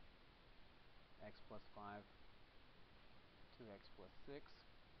 x plus 5, 2x plus 6.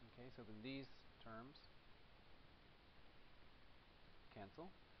 Okay, so then these terms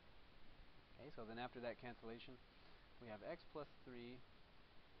cancel. Okay, so then after that cancellation, we have x plus 3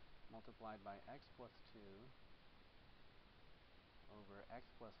 multiplied by x plus 2 over x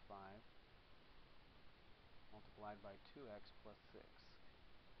plus 5 multiplied by 2x plus 6.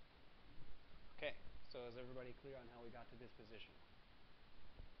 Okay, so is everybody clear on how we got to this position?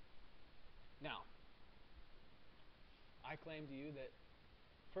 Now, I claim to you that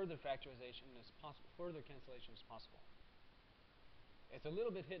further factorization is possible, further cancellation is possible. It's a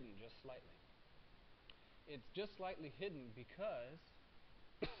little bit hidden, just slightly. It's just slightly hidden because,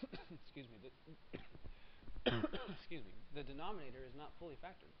 excuse me, excuse me, the denominator is not fully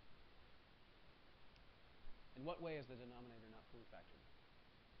factored. In what way is the denominator not fully factored?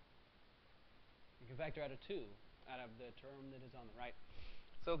 You can factor out a 2 out of the term that is on the right.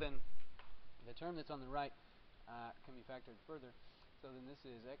 So then, the term that's on the right can be factored further. So then this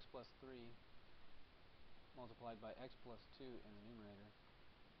is x plus 3 multiplied by x plus 2 in the numerator.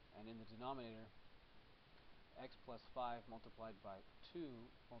 And in the denominator, x plus 5 multiplied by 2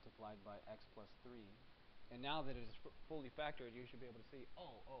 multiplied by x plus 3. And now that it is fully factored, you should be able to see,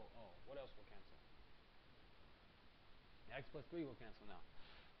 oh, what else will cancel? X plus 3 will cancel now.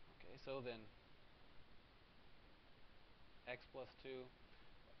 Okay, so then x plus 2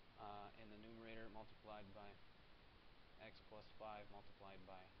 in the numerator multiplied by x plus 5 multiplied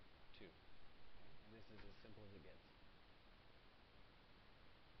by 2. Okay? And this is as simple as it gets.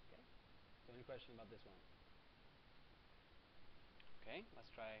 Okay? So any question about this one? Okay,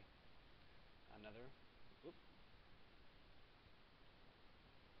 let's try another.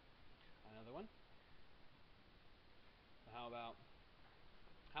 Another one. So how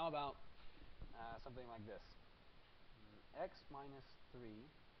about something like this? X minus 3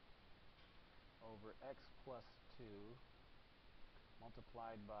 over x plus 2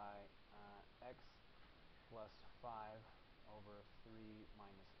 multiplied by x plus 5 over 3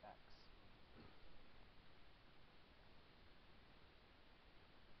 minus x.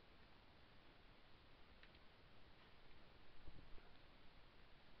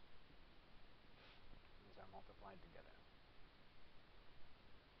 These are multiplied together.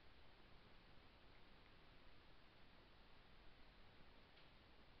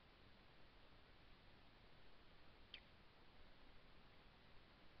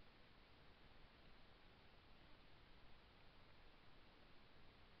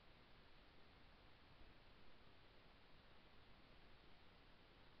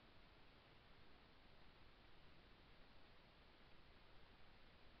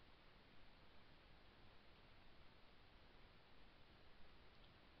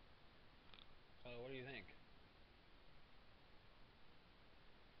 What do you think?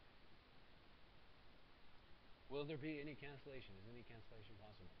 Will there be any cancellation? Is any cancellation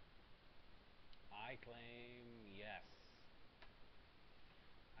possible? I claim yes.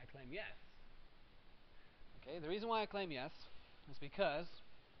 I claim yes. Okay, the reason why I claim yes is because,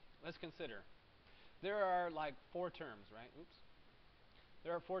 let's consider, there are like four terms, right? Oops.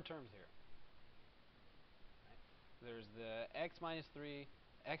 There are four terms here. Right? There's the x minus 3,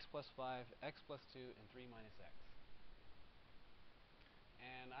 x plus 5, x plus 2, and 3 minus x.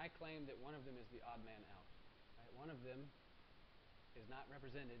 And I claim that one of them is the odd man out. Right? One of them is not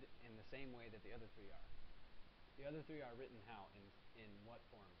represented in the same way that the other three are. The other three are written how? In what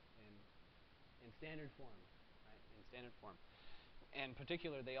form? In standard form. Right? In standard form. In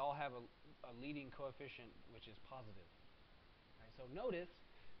particular, they all have a leading coefficient which is positive. Right? So notice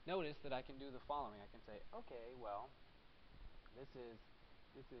that I can do the following. I can say, okay, well, this is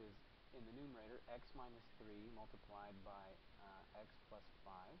in the numerator x minus 3 multiplied by x plus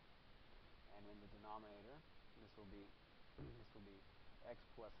 5, and in the denominator this will be x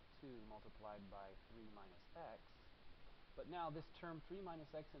plus 2 multiplied by 3 minus x. But now this term 3 minus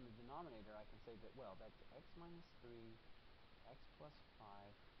x in the denominator, I can say that, well, that's x minus 3, x plus 5,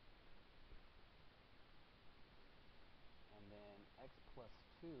 and then x plus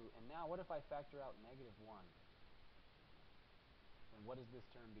 2. And now what if I factor out negative 1? And what does this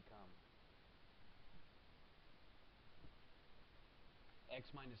term become?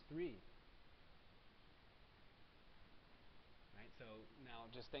 X minus 3. Right? So now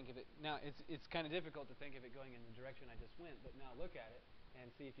just think of it. Now it's kind of difficult to think of it going in the direction I just went, but now look at it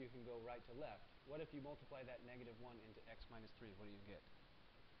and see if you can go right to left. What if you multiply that negative 1 into x minus 3? What do you get?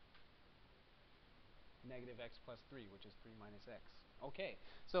 Negative x plus 3, which is 3 minus x. Okay,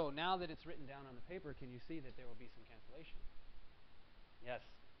 so now that it's written down on the paper, can you see that there will be some cancellation? Yes.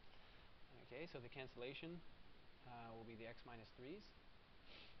 Okay, so the cancellation will be the x minus 3's.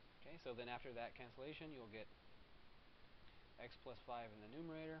 Okay, so then after that cancellation, you'll get x plus 5 in the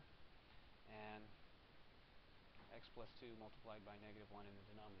numerator and x plus 2 multiplied by negative 1 in the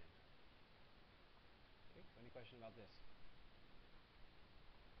denominator. Okay, so any question about this?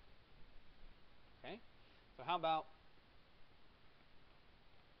 Okay, so how about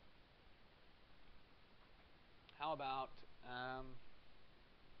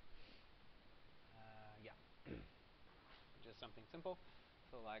yeah, just something simple.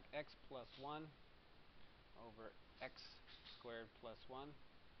 So like x plus 1 over x squared plus 1.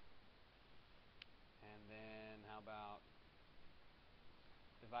 And then how about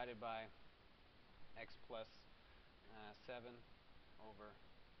divided by x plus 7 over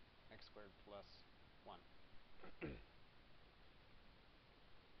x squared plus 1. That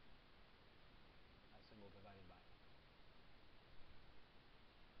symbol divided by.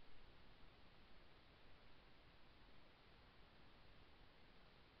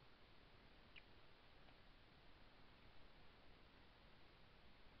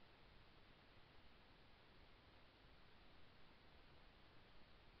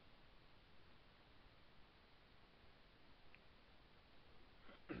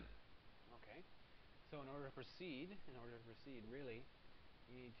 Okay. So in order to proceed, really,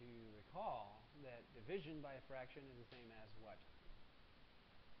 you need to recall that division by a fraction is the same as what?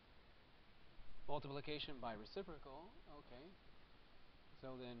 Multiplication by reciprocal. Okay.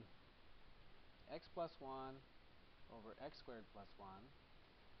 So then x plus 1 over x squared plus 1,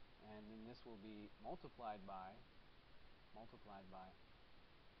 and then this will be multiplied by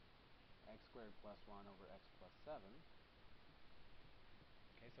x squared plus 1 over x plus 7.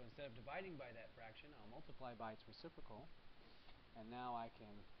 Okay, so instead of dividing by that fraction, I'll multiply by its reciprocal. And now I can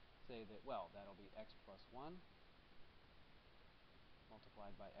say that, well, that'll be x plus 1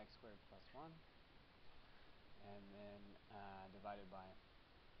 multiplied by x squared plus 1, and then divided by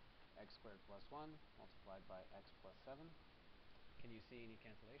x squared plus 1 multiplied by x plus 7. Can you see any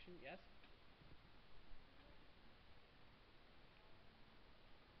cancellation? Yes?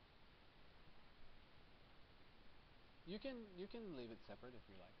 You can leave it separate if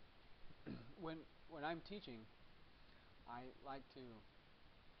you like. When I'm teaching, I like to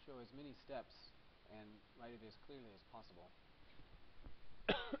show as many steps and write it as clearly as possible.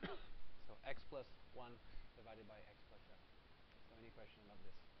 So x plus 1 divided by x plus 7. So any question about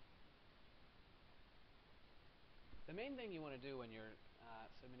this? The main thing you want to do when you're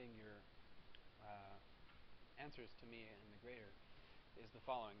submitting your answers to me and the grader is the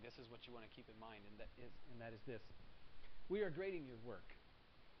following. This is what you want to keep in mind, and that is this. We are grading your work.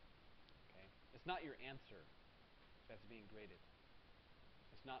 Okay? It's not your answer that's being graded.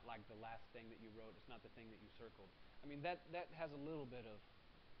 It's not like the last thing that you wrote. It's not the thing that you circled. I mean, that has a little bit of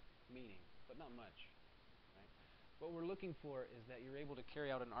meaning, but not much. Right? What we're looking for is that you're able to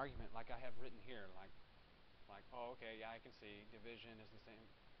carry out an argument like I have written here, like oh okay, yeah, I can see division is the same,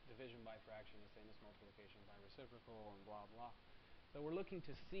 division by fraction is the same as multiplication by reciprocal, and blah blah. So we're looking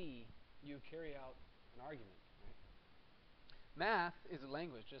to see you carry out an argument. Right? Math is a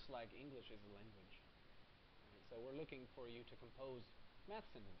language, just like English is a language. Right? So we're looking for you to compose math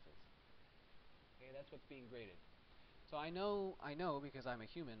sentences. Okay, that's what's being graded. So I know because I'm a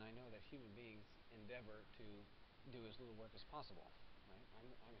human, I know that human beings endeavor to do as little work as possible. Right?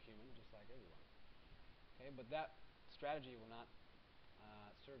 I'm a human, just like everyone. Okay, but that strategy will not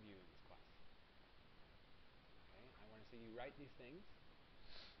serve you in this class. Okay, I want to see you write these things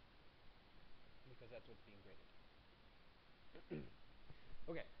because that's what's being graded.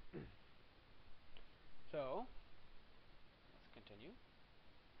 Okay, so let's continue.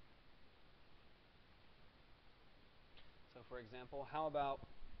 So, for example, how about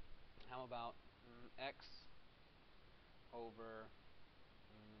over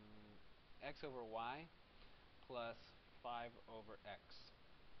x over y plus 5 over x.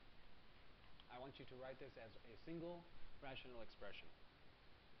 I want you to write this as a single rational expression.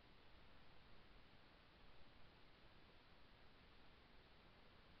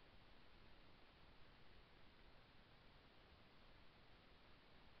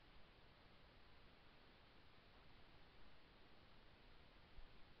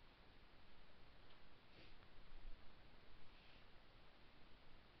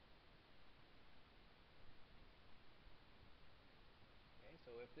 Okay,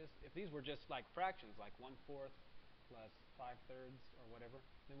 so if these were just like fractions, like 1/4 plus 5/3 or whatever,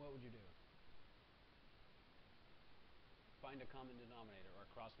 then what would you do? Find a common denominator or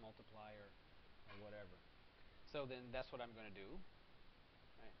cross multiply or whatever. So then that's what I'm going to do.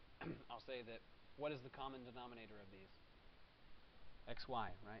 Right? I'll say that what is the common denominator of these?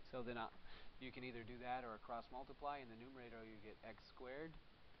 Xy, right? So then you can either do that or cross multiply. In the numerator you get x squared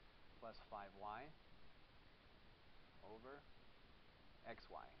plus 5y over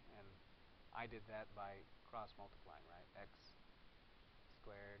xy. And I did that by cross multiplying, right? X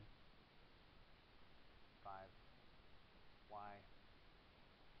squared 5y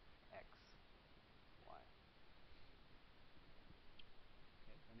x y.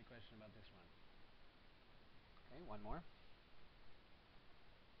 Okay, any question about this one? Okay, one more.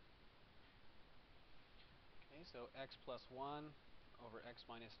 Okay, so x plus 1 over x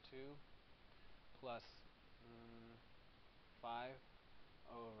minus 2 plus 5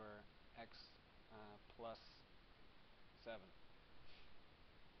 over x plus 7.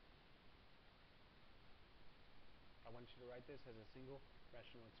 I want you to write this as a single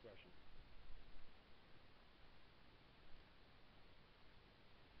rational expression.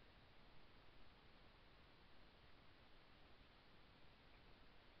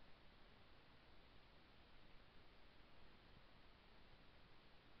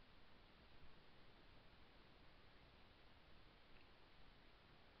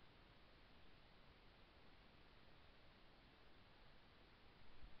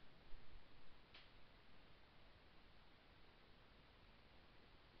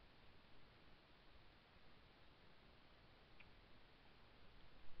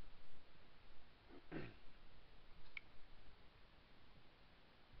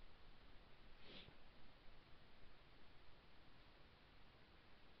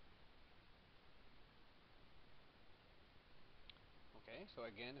 Okay, so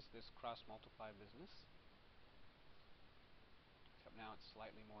again, it's this cross multiply business. Except now it's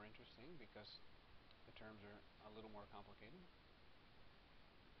slightly more interesting because the terms are a little more complicated.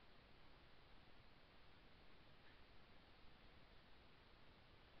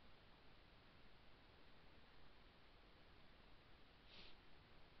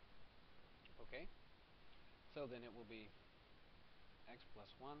 Okay, so then it will be x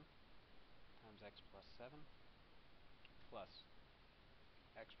plus 1 times x plus 7 plus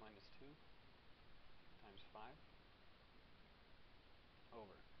x minus 2 times 5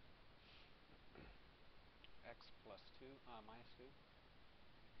 over x plus 2 minus 2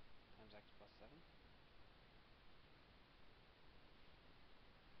 times x plus 7.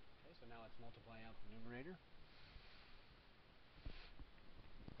 Okay, so now let's multiply out the numerator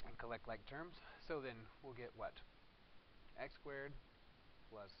and collect like terms. So then we'll get what? X squared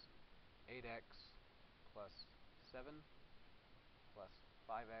plus 8x plus 7 plus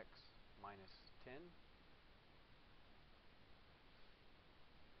 5x minus 10,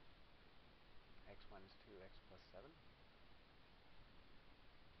 x minus 2, x plus 7.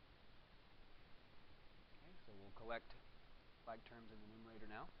 Okay, so we'll collect like terms in the numerator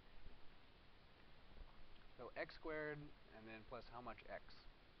now. So x squared and then plus how much x?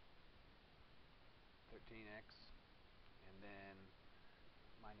 13x, and then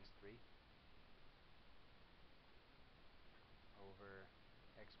minus 3 over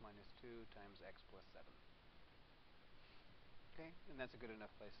x minus 2 times x plus 7. Okay, and that's a good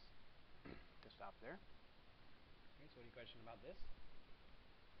enough place to stop there. Okay, so any question about this?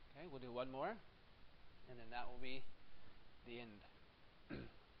 Okay, we'll do one more, and then that will be the end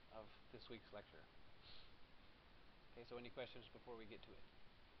of this week's lecture. Okay, so any questions before we get to it?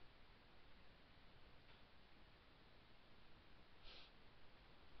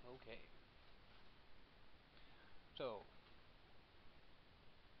 Okay. So,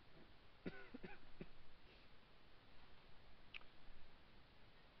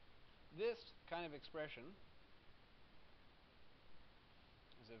 this kind of expression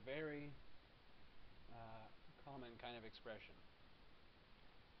is a very common kind of expression.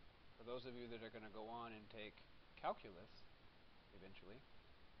 For those of you that are going to go on and take calculus eventually,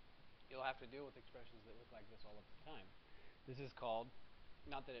 you'll have to deal with expressions that look like this all of the time. This is called,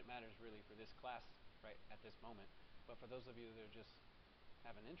 not that it matters really for this class right at this moment, but for those of you that are just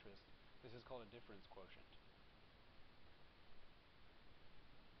have an interest, this is called a difference quotient.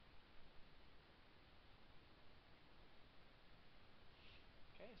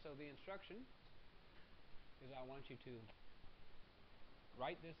 Okay, so the instruction is I want you to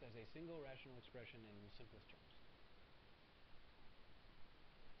write this as a single rational expression in the simplest terms.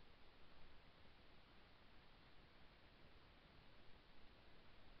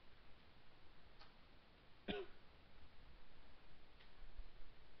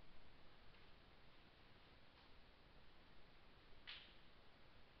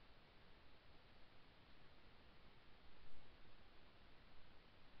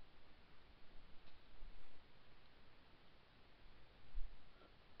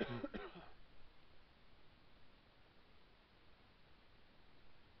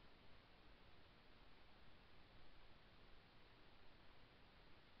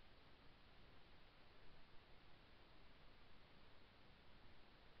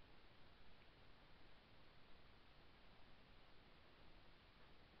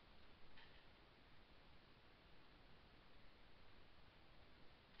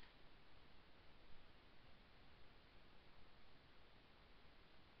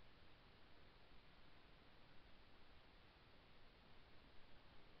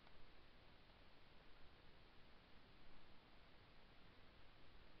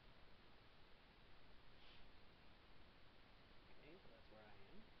 Okay, so that's where I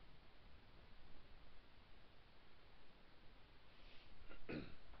am.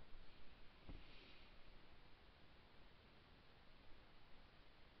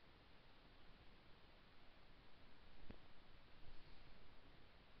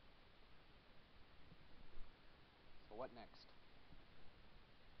 So what next?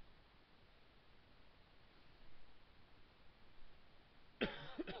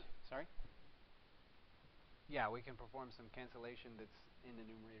 Sorry? Yeah, we can perform some cancellation that's in the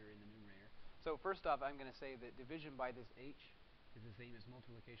numerator. So first off, I'm going to say that division by this h is the same as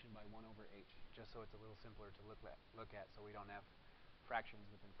multiplication by 1 over h, just so it's a little simpler to look at so we don't have fractions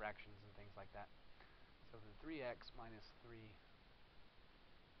within fractions and things like that. So the 3x minus 3x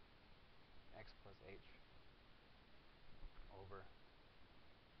plus h over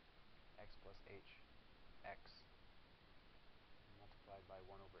x plus h x multiplied by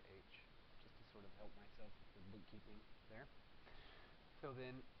 1 over h, just to sort of help myself with bookkeeping there. So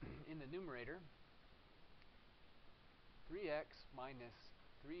then, in the numerator, 3x minus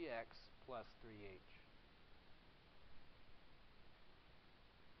 3x plus 3h.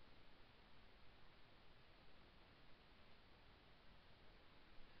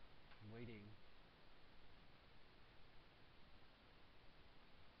 I'm waiting.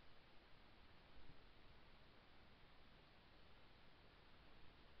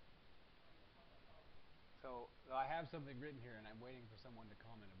 So I have something written here, and I'm waiting for someone to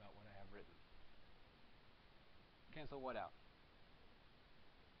comment about what I have written. Cancel what out?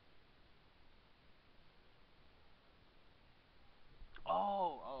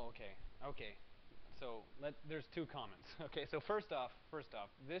 Oh, okay. So there's two comments. Okay, so first off,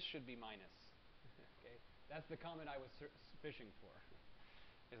 this should be minus. Okay, that's the comment I was fishing for,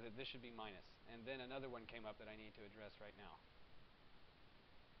 is that this should be minus. And then another one came up that I need to address right now.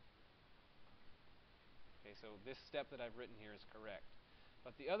 Okay, so this step that I've written here is correct.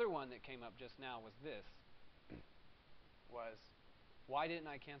 But the other one that came up just now was this, was why didn't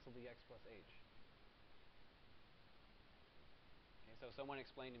I cancel the x plus h? Okay, so someone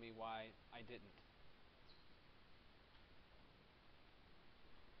explain to me why I didn't.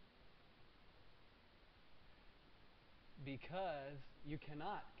 Because you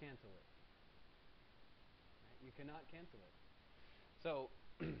cannot cancel it. You cannot cancel it. So,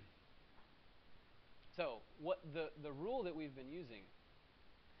 so what the rule that we've been using,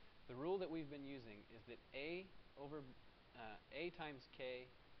 is that a times k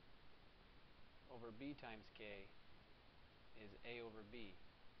over b times k is a over b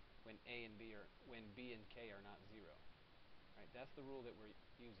when b and k are not 0. Right? That's the rule that we're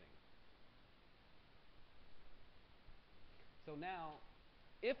using. So now,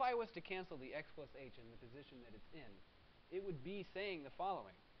 if I was to cancel the x plus h in the position that it's in, it would be saying the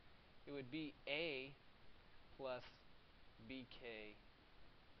following. It would be a plus bk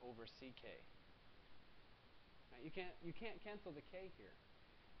over ck. Now, you can't cancel the k here,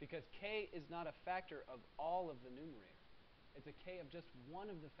 because k is not a factor of all of the numerator. It's a k of just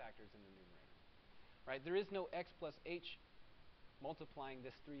one of the factors in the numerator. Right? There is no x plus h multiplying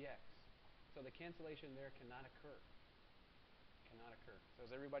this 3x. So the cancellation there cannot occur. So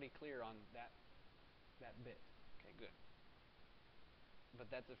is everybody clear on that bit? Okay, good. But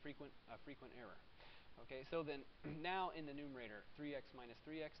that's a frequent error. Okay, so then now in the numerator, 3x minus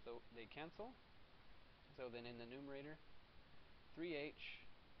 3x, they cancel. So then in the numerator, 3h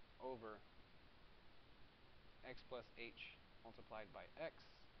over x plus h multiplied by x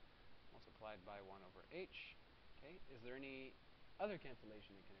multiplied by 1 over h. Okay, is there any other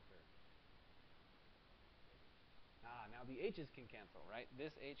cancellation that can occur? Now the h's can cancel, right?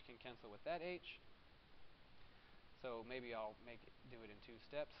 This h can cancel with that h. So maybe I'll do it in 2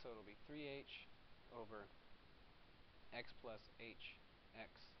 steps. So it'll be 3h over x plus h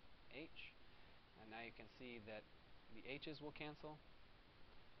x h. And now you can see that the h's will cancel.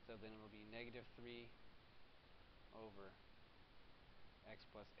 So then it'll be negative 3 over x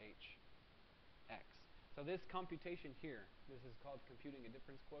plus h x. So this computation here, this is called computing a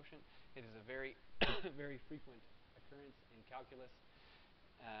difference quotient. It is a very, very frequent occurrence in calculus.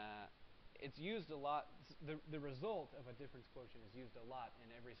 It's used a lot. The result of a difference quotient is used a lot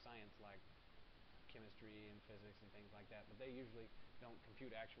in every science, like chemistry and physics and things like that. But they usually don't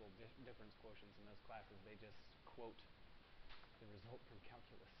compute actual difference quotients in those classes. They just quote the result from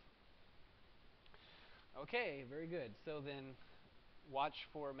calculus. Okay, very good. So then watch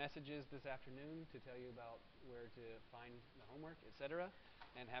for messages this afternoon to tell you about where to find the homework, etc.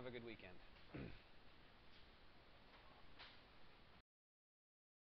 And have a good weekend.